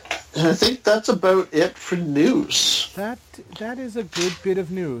 And I think that's about it for news. That is a good bit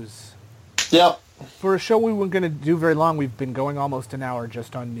of news. Yep. For a show we weren't going to do very long, we've been going almost an hour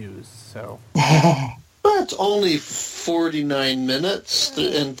just on news. So But it's only 49 minutes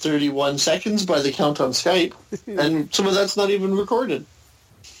and 31 seconds by the count on Skype, and some of that's not even recorded.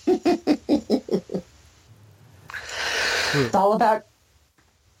 It's all about,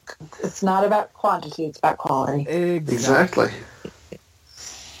 it's not about quantity, it's about quality. Exactly.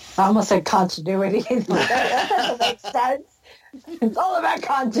 I almost said continuity. That doesn't make sense. It's all about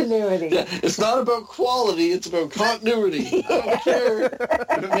continuity. Yeah, it's not about quality, it's about continuity. I don't care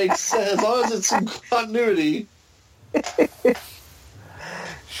if it makes sense, as long as it's in continuity.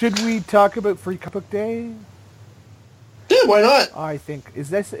 Should we talk about Free Comic Book Day? Yeah, why not? I think is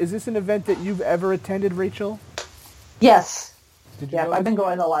this an event that you've ever attended, Rachel? Yes. Did you Yeah, go? I've been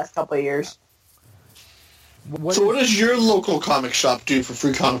going the last couple of years. What What does your local comic shop do for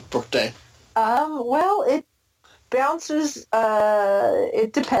Free Comic Book Day? Well, it bounces.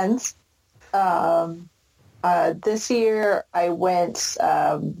 It depends. This year I went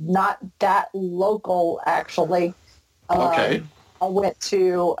not that local, actually. Okay. I went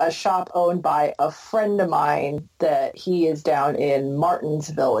to a shop owned by a friend of mine that he is down in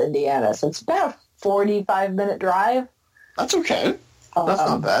Martinsville, Indiana. So it's about a 45-minute drive. That's okay. That's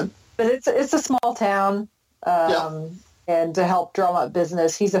not bad. But it's a small town. And to help drum up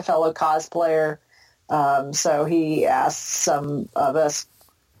business, he's a fellow cosplayer. So he asked some of us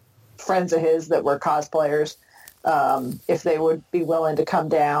friends of his that were cosplayers if they would be willing to come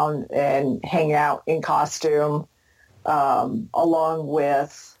down and hang out in costume, along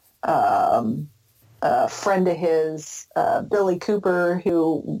with a friend of his, Billy Cooper,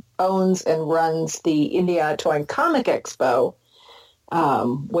 who owns and runs the Indiana Toy and Comic Expo,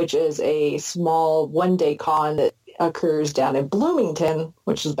 which is a small one-day con that occurs down in Bloomington,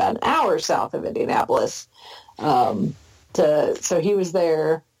 which is about an hour south of Indianapolis. So he was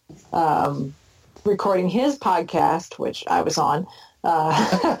there recording his podcast, which I was on.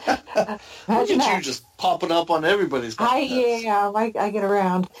 Look at you just popping up on everybody's podcast. I get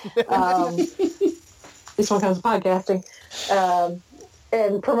around. This one comes to podcasting.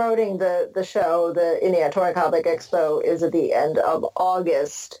 And promoting the show, the Indiana Toy Comic Expo, is at the end of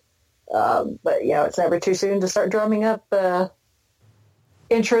August. But, it's never too soon to start drumming up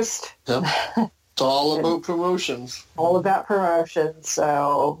interest. Yep. It's all about promotions. All about promotions.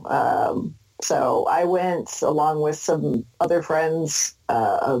 So I went along with some other friends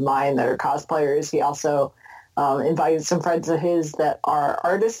of mine that are cosplayers. He also invited some friends of his that are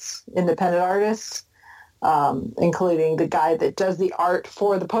artists, independent artists, including the guy that does the art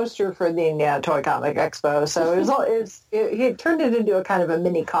for the poster for the Indiana Toy Comic Expo. So he turned it into a kind of a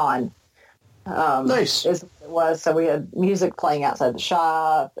mini con. Nice. Is what it was. So we had music playing outside the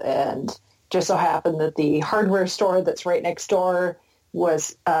shop, and just so happened that the hardware store that's right next door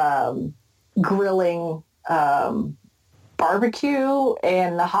was grilling barbecue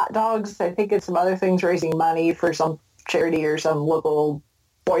and the hot dogs, I think, and some other things, raising money for some charity or some local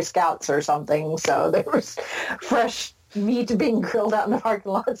Boy Scouts or something. So there was fresh meat being grilled out in the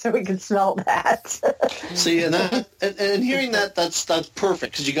parking lot, so we could smell that. See, and hearing that's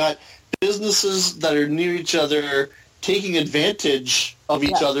perfect, because you got businesses that are near each other taking advantage of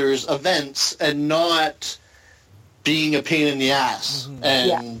each other's events and not being a pain in the ass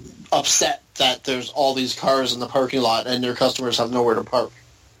and upset that there's all these cars in the parking lot and their customers have nowhere to park.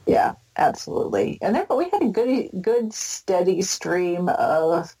 Yeah, absolutely. And then, but we had a good steady stream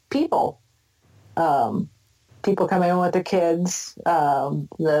of people. People come in with their kids.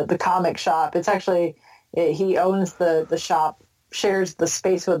 The comic shop. It's actually he owns the shop, shares the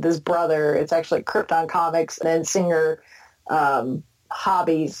space with his brother. It's actually Krypton Comics and Singer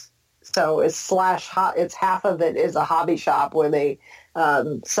Hobbies. So it's half of it is a hobby shop where they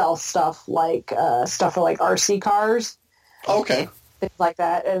sell stuff like RC cars. Okay. Things like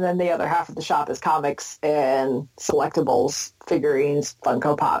that. And then the other half of the shop is comics and collectibles, figurines,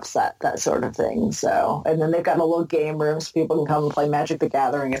 Funko Pops, that sort of thing. So, and then they've got a little game room so people can come and play Magic the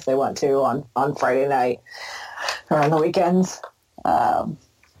Gathering if they want to on Friday night or on the weekends.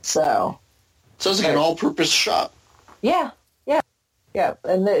 So Sounds like an all-purpose shop. Yeah.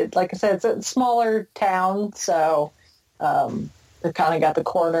 And like I said, it's a smaller town, so they've kind of got the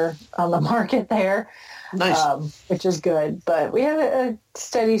corner on the market there. Nice. Which is good. But we had a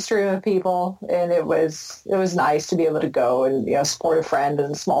steady stream of people, and it was nice to be able to go and support a friend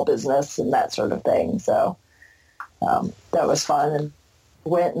and a small business and that sort of thing. So that was fun, and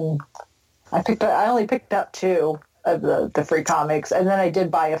went and I only picked up 2 of the free comics, and then I did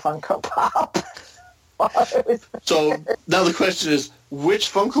buy a Funko Pop. So now the question is,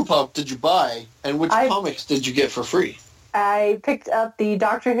 which Funko Pop did you buy, and which comics did you get for free? I picked up the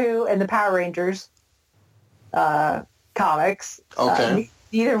Doctor Who and the Power Rangers comics. Okay.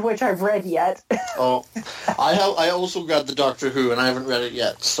 neither of which I've read yet. Oh, I also got the Doctor Who, and I haven't read it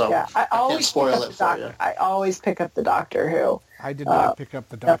yet, so Yeah, I can't always spoil it for you. I always pick up the Doctor Who. I did not pick up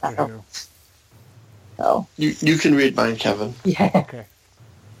the Doctor Who. So You can read mine, Kevin. yeah, Okay.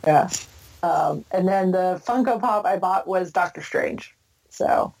 yeah. And then the Funko Pop I bought was Doctor Strange.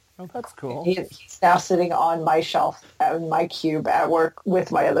 So Oh, that's cool. he's now sitting on my shelf in my cube at work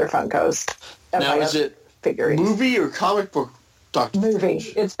with my other Funkos. And Now, my is other it figurines. movie or comic book Doctor? Movie.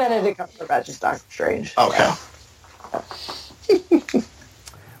 It's Benedict Cumberbatch's Doctor Strange. Okay.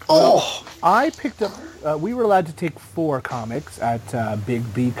 Oh, I picked up. We were allowed to take 4 comics at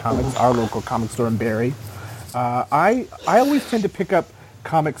Big B Comics, our local comic store in Barrie. I always tend to pick up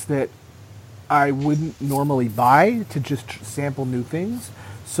comics that I wouldn't normally buy to just sample new things.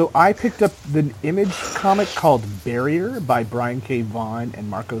 So I picked up the Image comic called Barrier by Brian K. Vaughan and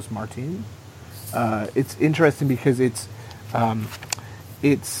Marcos Martin. It's interesting because the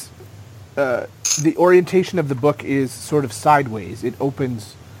orientation of the book is sort of sideways. It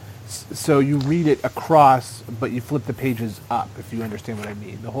opens, so you read it across, but you flip the pages up. If you understand what I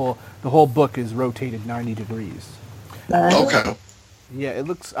mean, the whole book is rotated 90 degrees. Okay. Yeah, it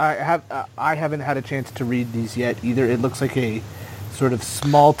looks. I haven't had a chance to read these yet either. It looks like a sort of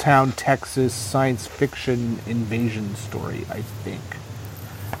small town Texas science fiction invasion story. I think.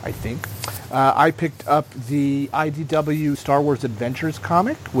 I picked up the IDW Star Wars Adventures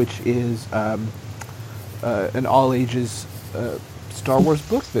comic, which is an all-ages Star Wars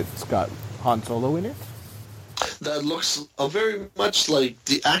book that's got Han Solo in it. That looks very much like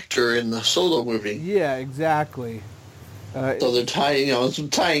the actor in the Solo movie. Yeah, exactly. So they're tying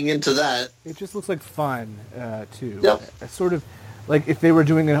into that. It just looks like fun, too. Yep. Sort of like if they were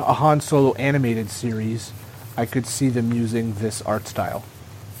doing a Han Solo animated series, I could see them using this art style.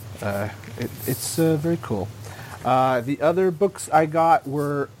 It's very cool. The other books I got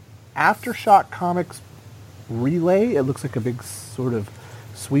were Aftershock Comics Relay. It looks like a big sort of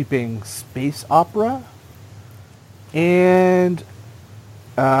sweeping space opera. And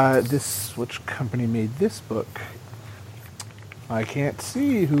which company made this book? I can't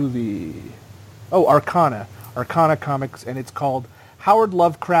see who Arcana Comics, and it's called Howard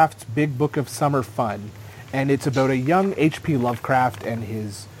Lovecraft's Big Book of Summer Fun, and it's about a young H.P. Lovecraft and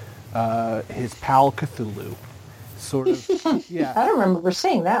his pal Cthulhu. Sort of, yeah. I don't remember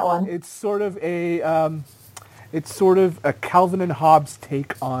seeing that one. It's sort of a Calvin and Hobbes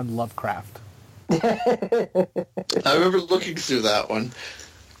take on Lovecraft. I remember looking through that one.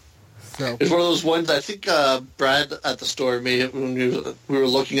 So It's one of those ones, I think Brad at the store made it when we were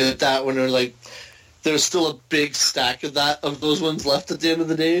looking at that one, and like, there's still a big stack of those ones left at the end of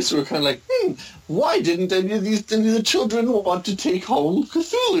the day, so we're kind of like, why didn't any of the children want to take home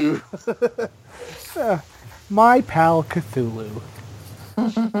Cthulhu? my pal Cthulhu.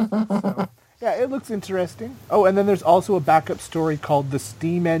 So, yeah, it looks interesting. Oh, and then there's also a backup story called The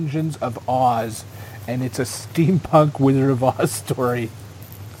Steam Engines of Oz, and it's a steampunk Wizard of Oz story.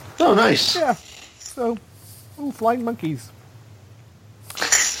 Oh, nice. Yeah. So, flying monkeys.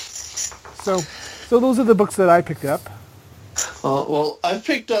 So those are the books that I picked up. Well, I've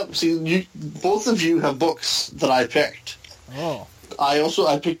picked up. See, both of you have books that I picked. Oh.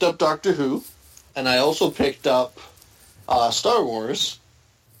 I picked up Doctor Who, and I also picked up Star Wars.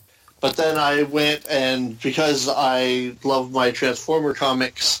 But then I went, and because I love my Transformer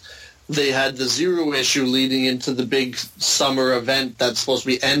comics, they had the Zero issue leading into the big summer event that's supposed to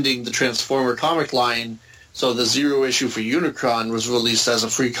be ending the Transformer comic line. So the Zero issue for Unicron was released as a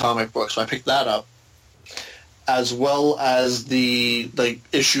free comic book, so I picked that up. As well as the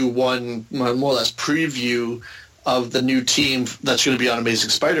issue 1, more or less preview of the new team that's going to be on Amazing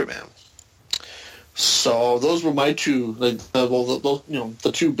Spider-Man. So those were my two,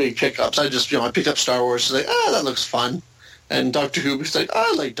 the two big pickups. I picked up Star Wars, that looks fun. And Doctor Who was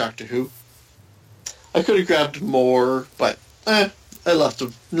I like Doctor Who. I could have grabbed more, but I let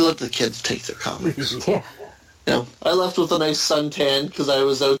the kids take their comics. Yeah. I left with a nice suntan because I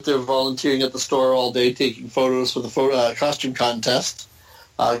was out there volunteering at the store all day taking photos for the costume contest.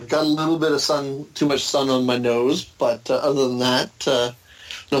 Got a little bit of too much sun on my nose, but other than that,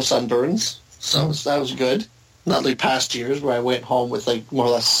 no sunburns. So that was good. Not like past years where I went home with more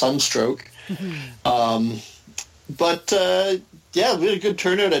or less sunstroke. But we had a good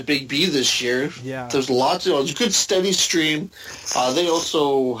turnout at Big B this year. Yeah. There's lots. It's a good steady stream. They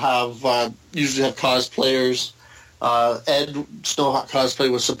also usually have cosplayers. Ed Snowhawk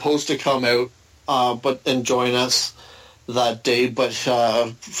Cosplay was supposed to come out and join us that day, but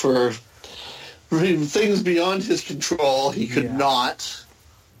for things beyond his control, he could not.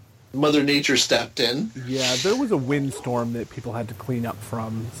 Mother Nature stepped in. Yeah, there was a windstorm that people had to clean up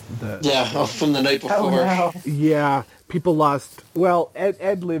from. From the night before. Oh, no. Yeah, people lost. Well,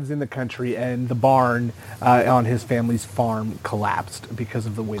 Ed lives in the country, and the barn on his family's farm collapsed because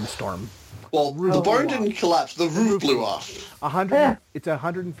of the windstorm. Well, the barn didn't collapse. The roof blew off. It's a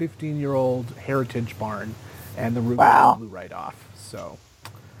 115-year-old heritage barn, and the roof Wow. blew right off. So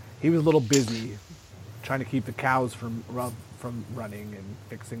he was a little busy trying to keep the cows from running and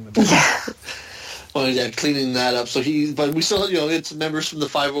fixing them. Well, yeah, cleaning that up. But we still, it's members from the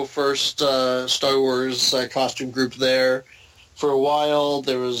 501st Star Wars costume group there. For a while,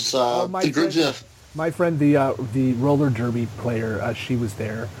 there was the group. My friend, the roller derby player, she was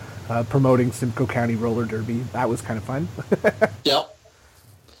there promoting Simcoe County roller derby. That was kind of fun. Yep.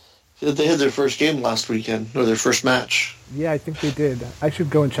 They had their first game last weekend, or their first match. Yeah, I think they did. I should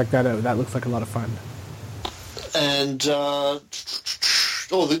go and check that out. That looks like a lot of fun. And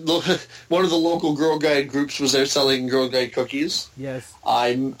one of the local Girl Guide groups was there selling Girl Guide cookies. Yes.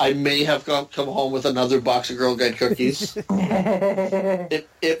 I may have come home with another box of Girl Guide cookies.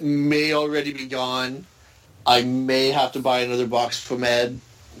 It may already be gone. I may have to buy another box from Ed.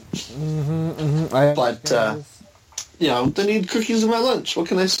 But they need cookies in my lunch. What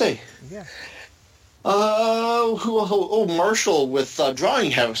can I say? Yeah. Marshall with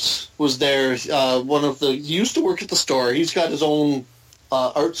Drawing House was there. He used to work at the store. He's got his own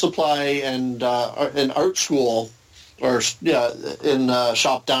art supply and an art school, in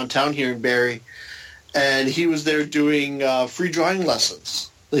shop downtown here in Barrie. And he was there doing free drawing lessons.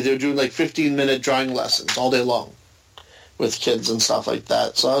 They were doing like 15-minute drawing lessons all day long with kids and stuff like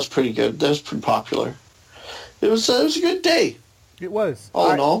that. So that was pretty good. That was pretty popular. It was a good day. It was.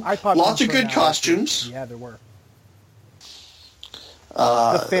 All in all, I popped lots in of for an good hour. costumes. Yeah, there were.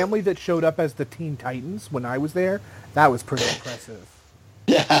 The family that showed up as the Teen Titans when I was there, that was pretty impressive.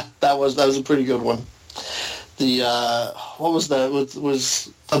 Yeah, that was a pretty good one. The what was that? Was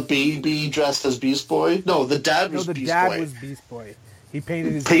a baby dressed as Beast Boy? No, the dad was Beast Boy. The dad was Beast Boy. He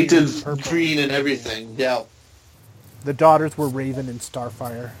painted green and everything. Yeah. The daughters were Raven and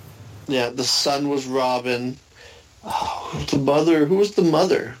Starfire. Yeah, the son was Robin. Oh, the mother. Who was the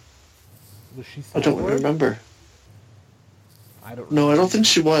mother? Was she? I don't remember. I don't. No, I don't think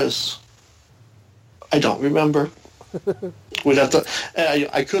she was. I don't remember. We'd have to.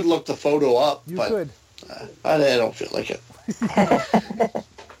 I could look the photo up, You but could. I don't feel like it.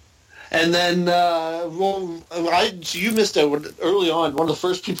 And then, you missed out early on. One of the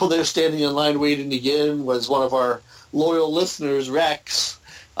first people there standing in line waiting to get in was one of our loyal listeners, Rex,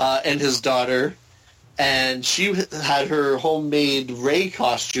 and his daughter. And she had her homemade Rey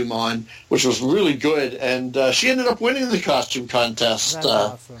costume on, which was really good. And she ended up winning the costume contest. That's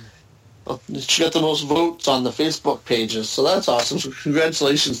awesome. She got the most votes on the Facebook pages, so that's awesome. So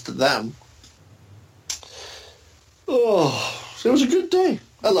congratulations to them. Oh, it was a good day.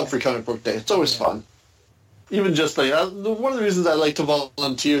 I love Free Comic Book Day. It's always fun. Even just like one of the reasons I like to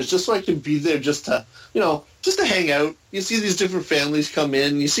volunteer is just so I can be there, just to hang out. You see these different families come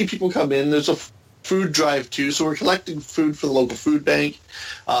in. You see people come in. There's a food drive too, so we're collecting food for the local food bank.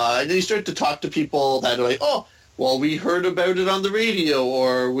 And then you start to talk to people that are like, oh, well, we heard about it on the radio,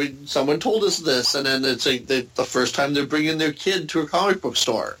 or someone told us this, and then it's like the first time they're bringing their kid to a comic book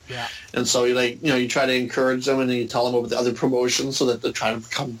store. Yeah. And so you try to encourage them, and then you tell them about the other promotions so that they try to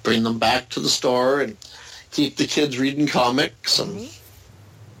come bring them back to the store and keep the kids reading comics. And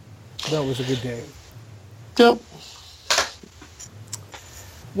That was a good day. Yep.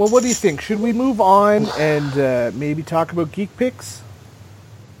 Well, what do you think? Should we move on and maybe talk about Geek Picks?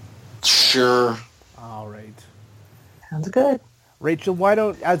 Sure. All right. Sounds good. Rachel,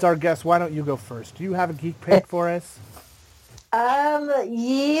 as our guest, why don't you go first? Do you have a geek pick for us?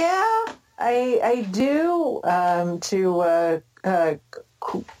 Yeah, I do. I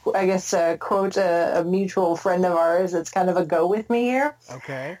guess quote a mutual friend of ours. It's kind of a go with me here.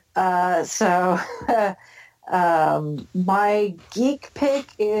 Okay. My geek pick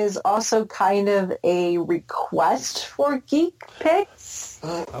is also kind of a request for geek picks.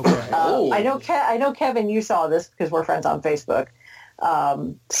 Okay. I know Kevin, you saw this because we're friends on Facebook.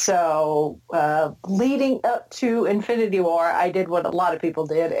 Leading up to Infinity War, I did what a lot of people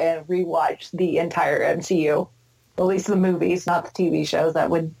did and rewatched the entire MCU. At least the movies, not the TV shows. That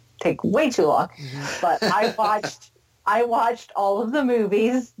would take way too long. Mm-hmm. But I watched all of the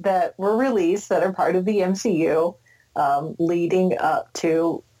movies that were released that are part of the MCU leading up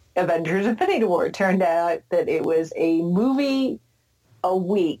to Avengers Infinity War. It turned out that it was a movie a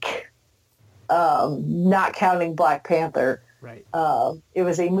week, not counting Black Panther. Right. It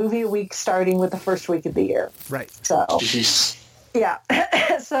was a movie a week starting with the first week of the year. Right. So, Jeez. Yeah.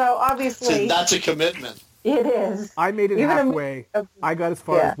 So obviously, So that's a commitment. it is. I made it Even a halfway. I got as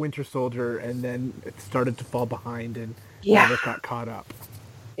far Yeah. as Winter Soldier, and then it started to fall behind and Yeah. never got caught up.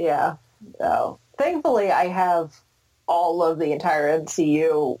 Yeah. So thankfully, I have all of the entire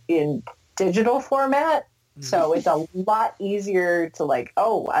MCU in digital format. So it's a lot easier to like,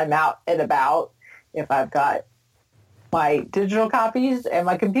 oh, I'm out and about. If I've got my digital copies and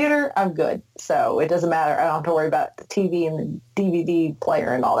my computer, I'm good. So it doesn't matter. I don't have to worry about the TV and the DVD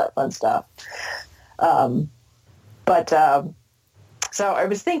player and all that fun stuff. So I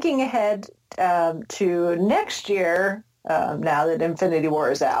was thinking ahead to next year, now that Infinity War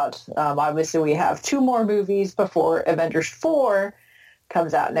is out. Obviously, we have 2 more movies before Avengers 4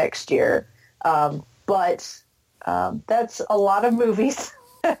 comes out next year. But that's a lot of movies.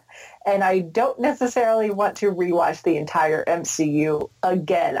 And I don't necessarily want to rewatch the entire MCU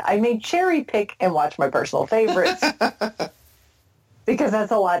again. I may cherry pick and watch my personal favorites because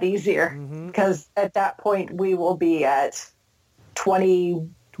that's a lot easier. Because at that point, we will be at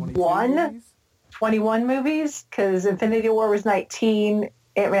 21 movies, because Infinity War was 19,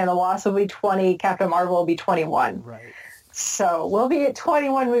 Ant-Man and the Wasp will be 20, Captain Marvel will be 21. Right. So we'll be at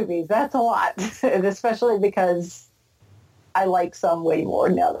 21 movies. That's a lot, and especially because I like some way more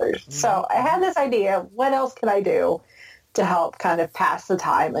than others. So I had this idea, what else can I do to help kind of pass the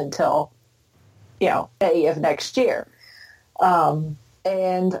time until, May of next year? And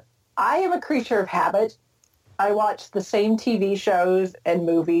I am a creature of habit. I watch the same TV shows and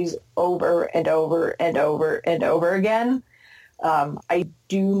movies over and over and over and over again. I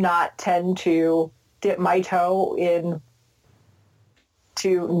do not tend to dip my toe in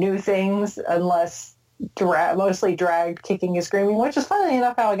to new things unless mostly dragged, kicking and screaming, which is funnily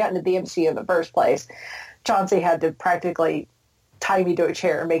enough how I got into the MCU in the first place. Chauncey had to practically tie me to a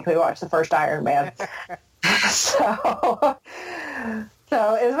chair and make me watch the first Iron Man. So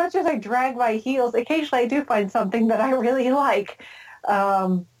as much as I drag my heels, occasionally I do find something that I really like.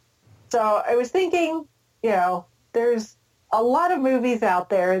 So I was thinking, there's a lot of movies out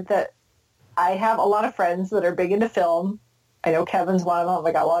there that I have a lot of friends that are big into film. I know Kevin's one of them.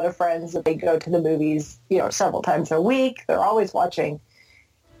 I got a lot of friends that they go to the movies, several times a week. They're always watching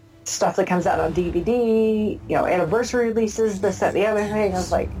stuff that comes out on DVD, anniversary releases, this, that, the other thing. I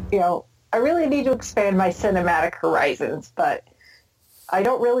was like, I really need to expand my cinematic horizons, but I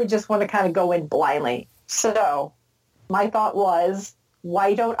don't really just want to kind of go in blindly. So my thought was,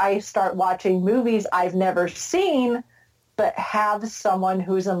 why don't I start watching movies I've never seen, but have someone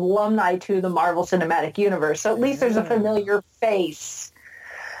who's an alumni to the Marvel Cinematic Universe? So at least there's a familiar face.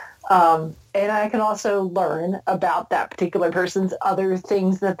 And I can also learn about that particular person's other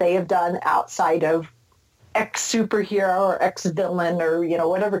things that they have done outside of X superhero or X villain or,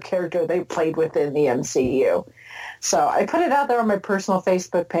 whatever character they played within the MCU. So I put it out there on my personal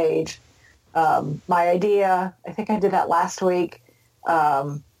Facebook page. My idea, I think I did that last week.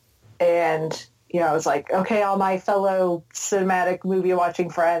 And, I was like, okay, all my fellow cinematic movie watching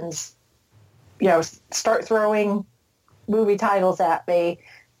friends, start throwing movie titles at me.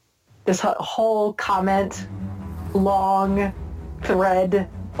 This whole comment, long thread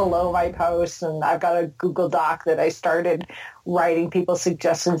below my post, and I've got a Google Doc that I started writing people's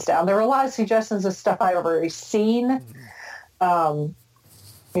suggestions down. There were a lot of suggestions of stuff I've already seen. There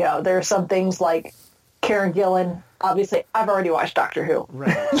are some things like Karen Gillan. Obviously, I've already watched Doctor Who.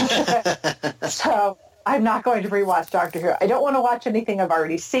 Right. So I'm not going to rewatch Doctor Who. I don't want to watch anything I've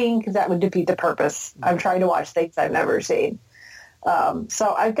already seen because that would defeat the purpose. I'm trying to watch things I've never seen.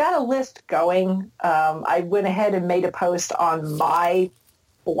 So I've got a list going. I went ahead and made a post on my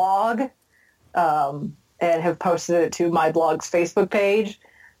blog and have posted it to my blog's Facebook page,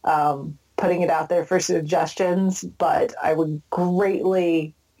 putting it out there for suggestions. But I would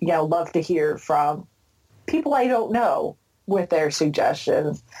greatly, love to hear from people I don't know with their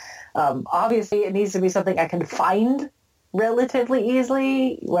suggestions. Obviously, it needs to be something I can find relatively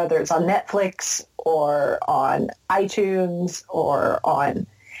easily, whether it's on Netflix or on iTunes or on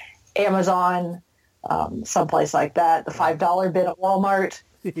Amazon, someplace like that. The $5 bin at Walmart.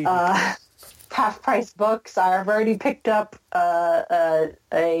 Half-price books. I've already picked up a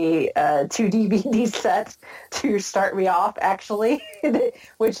 2 DVD set to start me off, actually,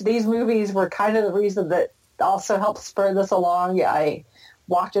 which these movies were kind of the reason that also helped spur this along. I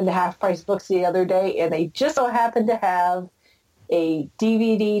walked into Half-Price Books the other day, and they just so happened to have a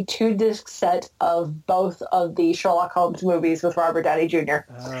DVD 2-disc set of both of the Sherlock Holmes movies with Robert Downey Jr.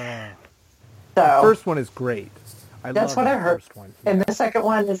 The first one is great. That's what I heard. First one. And the second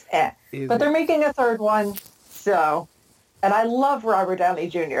one is but they're making a third one, and I love Robert Downey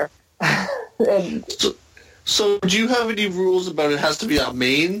Jr. So So do you have any rules about it has to be a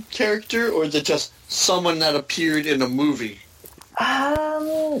main character, or is it just someone that appeared in a movie?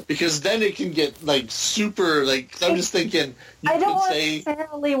 Because then it can get, like, super, like, I'm just thinking, I don't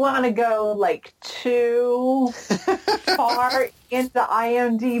necessarily want to go, like, too far into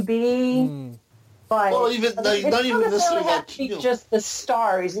IMDb. But well, even like, not even necessarily have to be just the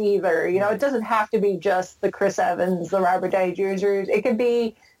stars either. You know, it doesn't have to be just the Chris Evans, the Robert Downey Jr. It could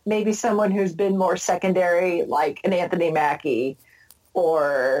be maybe someone who's been more secondary, like an Anthony Mackie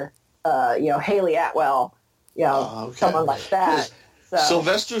or Haley Atwell. Someone like that. So.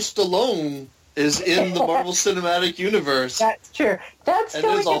 Sylvester Stallone is in the Marvel Cinematic Universe. That's true. That's and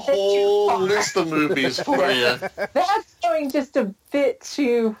going there's a whole list of movies for you. That's going just a bit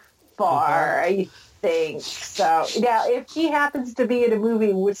too far, I think. So, yeah, if he happens to be in a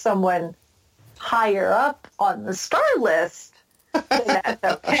movie with someone higher up on the star list, then that's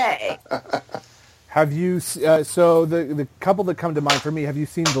okay. Have you, so the couple that come to mind for me, have you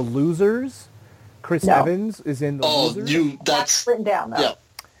seen The Losers? Chris Evans is in The Losers. That's written down, though. Yeah.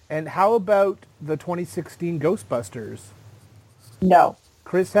 And how about the 2016 Ghostbusters? No.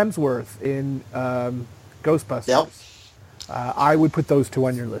 Chris Hemsworth in Ghostbusters. Yep. I would put those two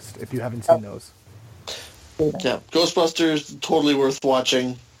on your list if you haven't seen those. Yeah, Ghostbusters, totally worth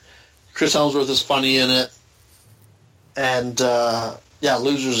watching. Chris Hemsworth is funny in it. And,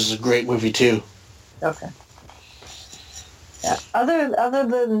 Losers is a great movie, too. Okay. Yeah. Other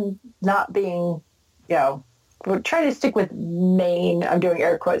than not being, we're trying to stick with main, I'm doing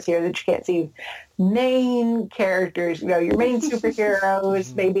air quotes here that you can't see, main characters, your main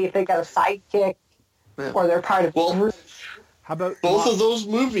superheroes, maybe if they got a sidekick or they're part of a group. How about both of those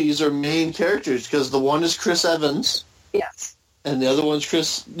movies are main characters because the one is Chris Evans. Yes. And the other one's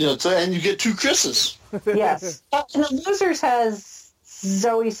Chris, and you get two Chris's. Yes. And The Losers has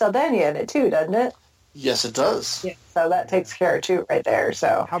Zoe Saldana in it too, doesn't it? Yes, it does. Yeah, so that takes care of two right there.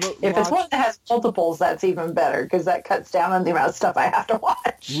 So if it's one that has multiples, that's even better because that cuts down on the amount of stuff I have to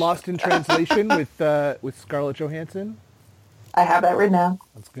watch. Lost in Translation with Scarlett Johansson? I have that written down.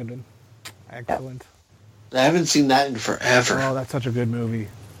 That's a good one. Excellent. I haven't seen that in forever. Oh, that's such a good movie.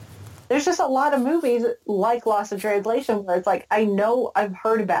 There's just a lot of movies like Lost in Translation where it's like, I know I've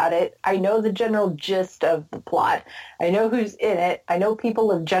heard about it. I know the general gist of the plot. I know who's in it. I know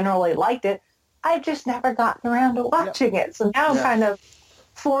people have generally liked it. I've just never gotten around to watching it. So now I'm kind of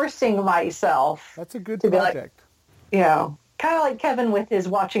forcing myself. That's a good to project. Be like, kind of like Kevin with his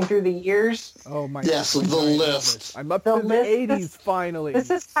watching through the years. Oh my! Yes, the list. I'm up to the 80s finally.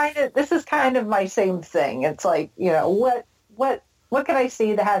 This is kind of my same thing. It's like, what can I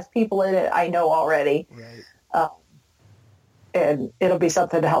see that has people in it I know already? Right. And it'll be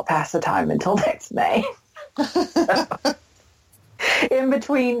something to help pass the time until next May. In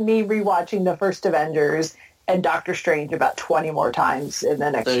between me rewatching the first Avengers and Doctor Strange about 20 more times in the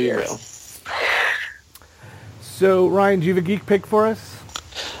next year. There you go. So, Ryan, do you have a geek pick for us?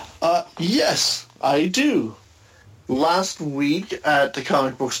 Yes, I do. Last week at the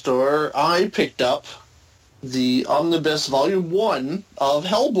comic book store, I picked up the Omnibus Volume 1 of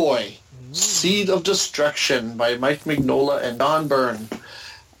Hellboy, Seed of Destruction by Mike Mignola and Don Byrne.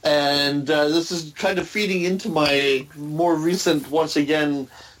 And this is kind of feeding into my more recent, once again,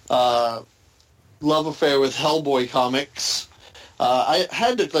 love affair with Hellboy comics. I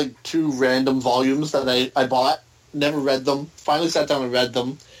had two random volumes that I bought, never read them, finally sat down and read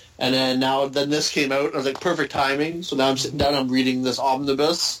them, and then this came out, and I was like, perfect timing, so now I'm sitting down, I'm reading this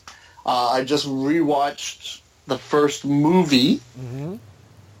omnibus. I just rewatched the first movie,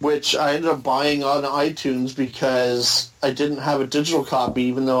 which I ended up buying on iTunes because I didn't have a digital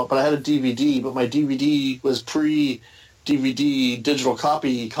copy, but I had a DVD, but my DVD was pre-DVD digital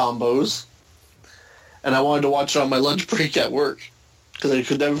copy combos, and I wanted to watch it on my lunch break at work because I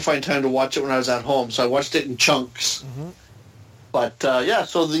could never find time to watch it when I was at home, so I watched it in chunks. But,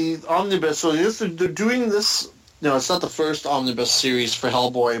 so the Omnibus, they're doing this, it's not the first Omnibus series for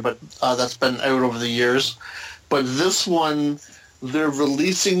Hellboy, but that's been out over the years. But this one, they're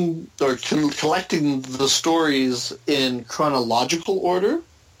releasing or collecting the stories in chronological order,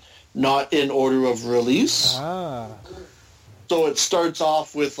 not in order of release. So it starts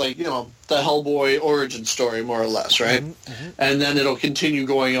off with, the Hellboy origin story, more or less, right? And then it'll continue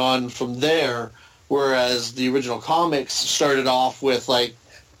going on from there, whereas the original comics started off with,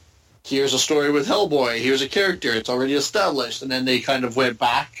 here's a story with Hellboy, here's a character, it's already established, and then they kind of went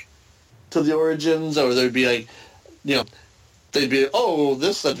back to the origins, or there'd be they'd be,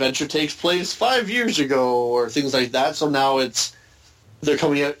 this adventure takes place 5 years ago, or things like that. So now they're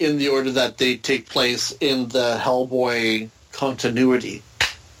coming out in the order that they take place in the Hellboy continuity.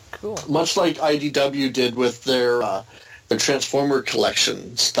 Cool. Much like IDW did with their Transformer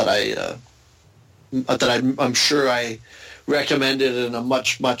collections that I'm sure I recommended in a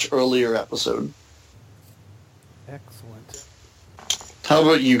much earlier episode. Excellent. How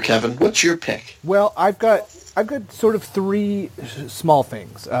about you, Kevin? What's your pick? Well, I've got sort of three small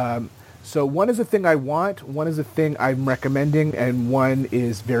things. So one is a thing I want, one is a thing I'm recommending, and one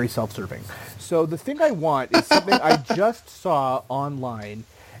is very self-serving. So the thing I want is something I just saw online,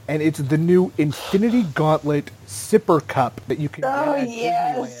 and it's the new Infinity Gauntlet Sipper Cup that you can get at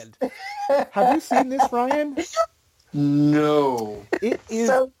Disneyland. Have you seen this, Ryan? No. It is.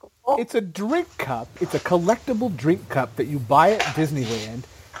 So cool. It's a drink cup. It's a collectible drink cup that you buy at Disneyland,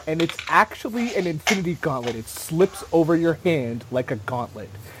 and it's actually an Infinity Gauntlet. It slips over your hand like a gauntlet.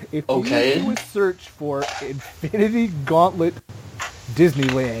 If you do a search for Infinity Gauntlet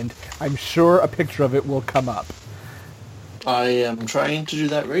Disneyland, I'm sure a picture of it will come up. I am trying to do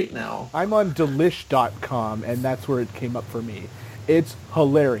that right now. I'm on Delish.com, and that's where it came up for me. It's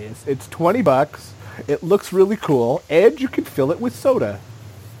hilarious. It's $20. It looks really cool, and you can fill it with soda.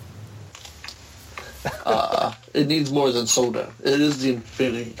 It needs more than soda. It is the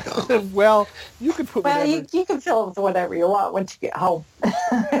Infinity Gauntlet. Well, you can put Well, whatever... you can fill it with whatever you want once you get home.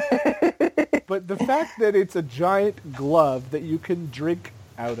 But the fact that it's a giant glove that you can drink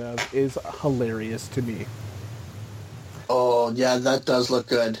out of is hilarious to me. Oh, yeah, that does look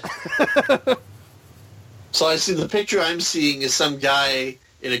good. So I see the picture I'm seeing is some guy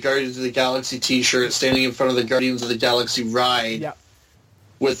in a Guardians of the Galaxy t-shirt standing in front of the Guardians of the Galaxy ride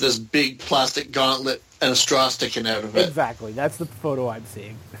with this big plastic gauntlet and a straw sticking out of it. Exactly. That's the photo I'm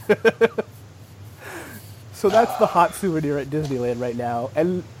seeing. So that's the hot souvenir at Disneyland right now,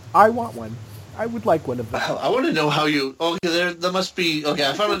 and I want one. I would like one of them. I want to know how you... Okay, there must be... Okay,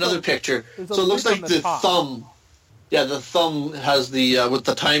 I found another picture. So it looks like the thumb... Yeah, the thumb has the... with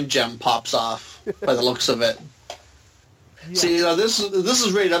the time gem pops off by the looks of it. Yeah. See, this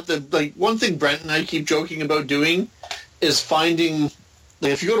is right up there. Like, one thing Brent and I keep joking about doing is finding...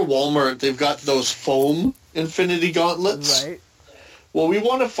 Like, if you go to Walmart, they've got those foam Infinity Gauntlets. Right. Well, we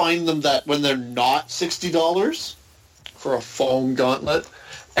want to find them that when they're not $60 for a foam gauntlet,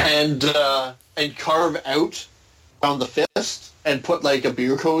 and carve out around the fist and put like a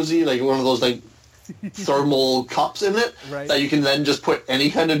beer cozy, like one of those like thermal cups in it that you can then just put any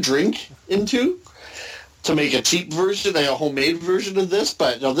kind of drink into to make a cheap version, like a homemade version of this.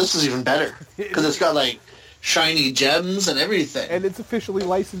 But no, this is even better because it's got like shiny gems and everything. And it's officially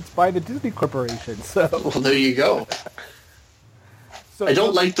licensed by the Disney Corporation. So well, there you go. So I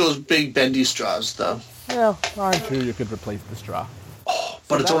don't like those big bendy straws, though. Well, I'm sure you could replace the straw. Oh,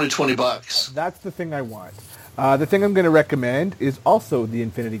 but it's only $20. That's the thing I want. The thing I'm going to recommend is also the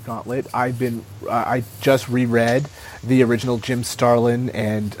Infinity Gauntlet. I just reread the original Jim Starlin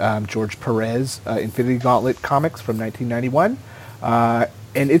and George Perez Infinity Gauntlet comics from 1991,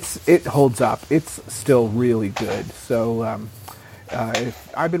 and it holds up. It's still really good. So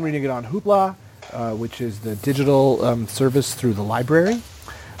I've been reading it on Hoopla, which is the digital service through the library,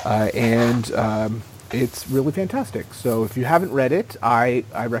 and it's really fantastic. So if you haven't read it, I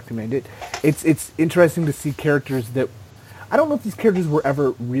recommend it. It's interesting to see characters that... I don't know if these characters were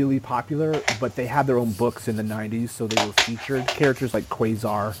ever really popular, but they had their own books in the 90s, so they were featured. Characters like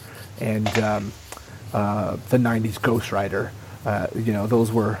Quasar and the 90s Ghost Rider.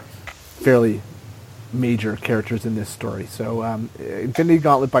 Those were fairly major characters in this story. So Infinity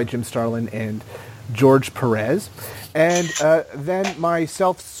Gauntlet by Jim Starlin and George Perez. And then my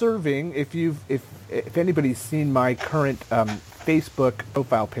self-serving, if anybody's seen my current Facebook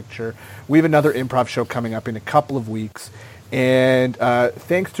profile picture, we have another improv show coming up in a couple of weeks. And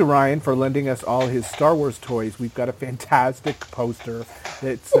thanks to Ryan for lending us all his Star Wars toys, we've got a fantastic poster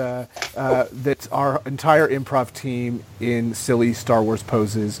that's our entire improv team in silly Star Wars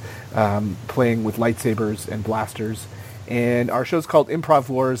poses, playing with lightsabers and blasters. And our show's called Improv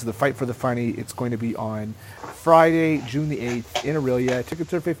Wars, The Fight for the Funny. It's going to be on Friday, June the 8th in Aurelia.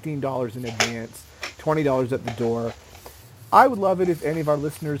 Tickets are $15 in advance, $20 at the door. I would love it if any of our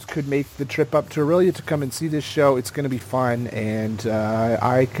listeners could make the trip up to Aurelia to come and see this show. It's going to be fun, and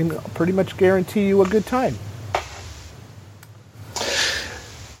I can pretty much guarantee you a good time.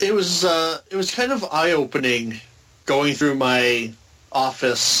 It was kind of eye-opening going through my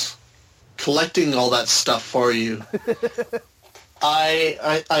office, collecting all that stuff for you.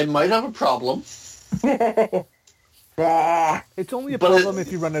 I might have a problem. It's only a problem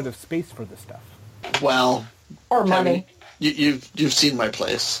if you run out of space for the stuff. Well, or money. You've seen my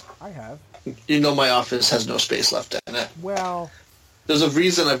place. I have. You know my office has no space left in it. Well, There's a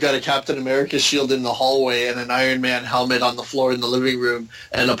reason I've got a Captain America shield in the hallway and an Iron Man helmet on the floor in the living room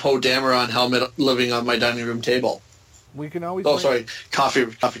and a Poe Dameron helmet living on my dining room table. We can always.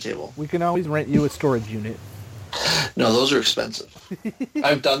 Coffee table. We can always rent you a storage unit. No, those are expensive.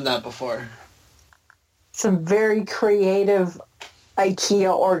 I've done that before. Some very creative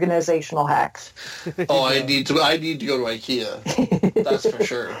IKEA organizational hacks. Oh, I need to go to IKEA. That's for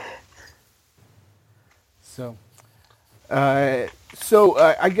sure. So,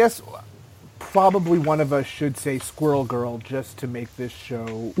 I guess probably one of us should say Squirrel Girl just to make this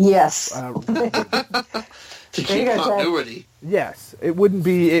show. Yes. To keep continuity. Yes, it wouldn't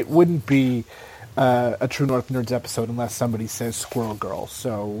be a True North Nerds episode unless somebody says Squirrel Girl.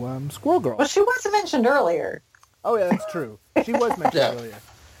 So, Squirrel Girl. Well, she was mentioned earlier. Oh yeah, that's true. She was mentioned earlier.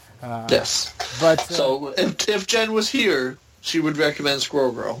 Yes. But so if Jen was here, she would recommend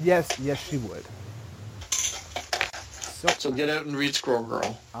Squirrel Girl. Yes, she would. So get out and read Squirrel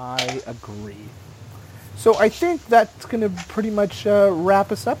Girl. I agree. So I think that's going to pretty much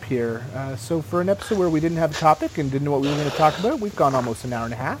wrap us up here. So for an episode where we didn't have a topic and didn't know what we were going to talk about, we've gone almost an hour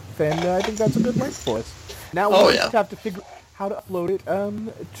and a half, and I think that's a good length for us. Now we just have to figure out how to upload it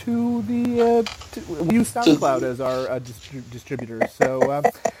to the... we use SoundCloud as our distributor. So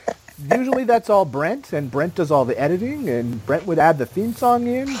usually that's all Brent, and Brent does all the editing, and Brent would add the theme song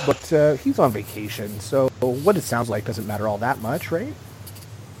in, but he's on vacation, so what it sounds like doesn't matter all that much, right?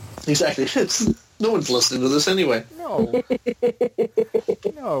 Exactly. No one's listening to this anyway. No.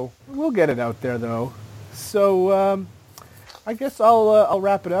 No. We'll get it out there, though. So, I guess I'll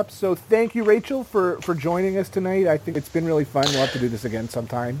wrap it up. So, thank you, Rachel, for joining us tonight. I think it's been really fun. We'll have to do this again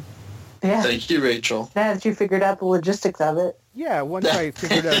sometime. Yeah. Thank you, Rachel. Now that you figured out the logistics of it. Yeah, once I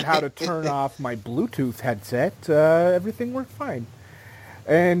figured out how to turn off my Bluetooth headset, everything worked fine.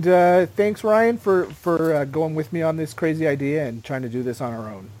 And thanks, Ryan, for going with me on this crazy idea and trying to do this on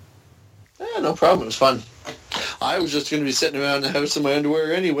our own. Yeah, no problem. It was fun. I was just going to be sitting around the house in my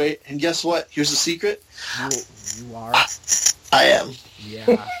underwear anyway, and guess what? Here's a secret. You are? I am.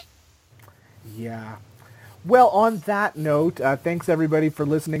 Yeah. Yeah. Well, on that note, thanks everybody for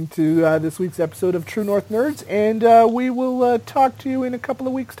listening to this week's episode of True North Nerds, and we will talk to you in a couple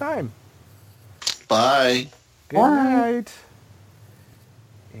of weeks' time. Bye. Good night.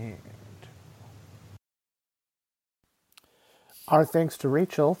 And our thanks to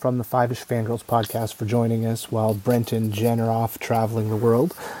Rachel from the Five-ish Fangirls podcast for joining us while Brent and Jen are off traveling the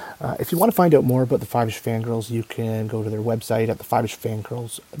world. If you want to find out more about the Five-ish Fangirls, you can go to their website at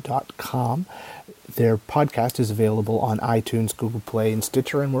thefiveshfangirls.com. Their podcast is available on iTunes, Google Play, and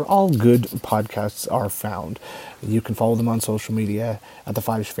Stitcher, and where all good podcasts are found. You can follow them on social media at the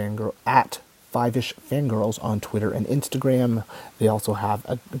Five-ish Fangirl at Five-ish Fangirls on Twitter and Instagram. They also have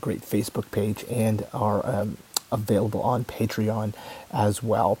a great Facebook page and are available on Patreon as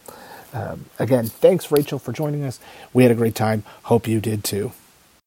well. Again, thanks, Rachel, for joining us. We had a great time. Hope you did too.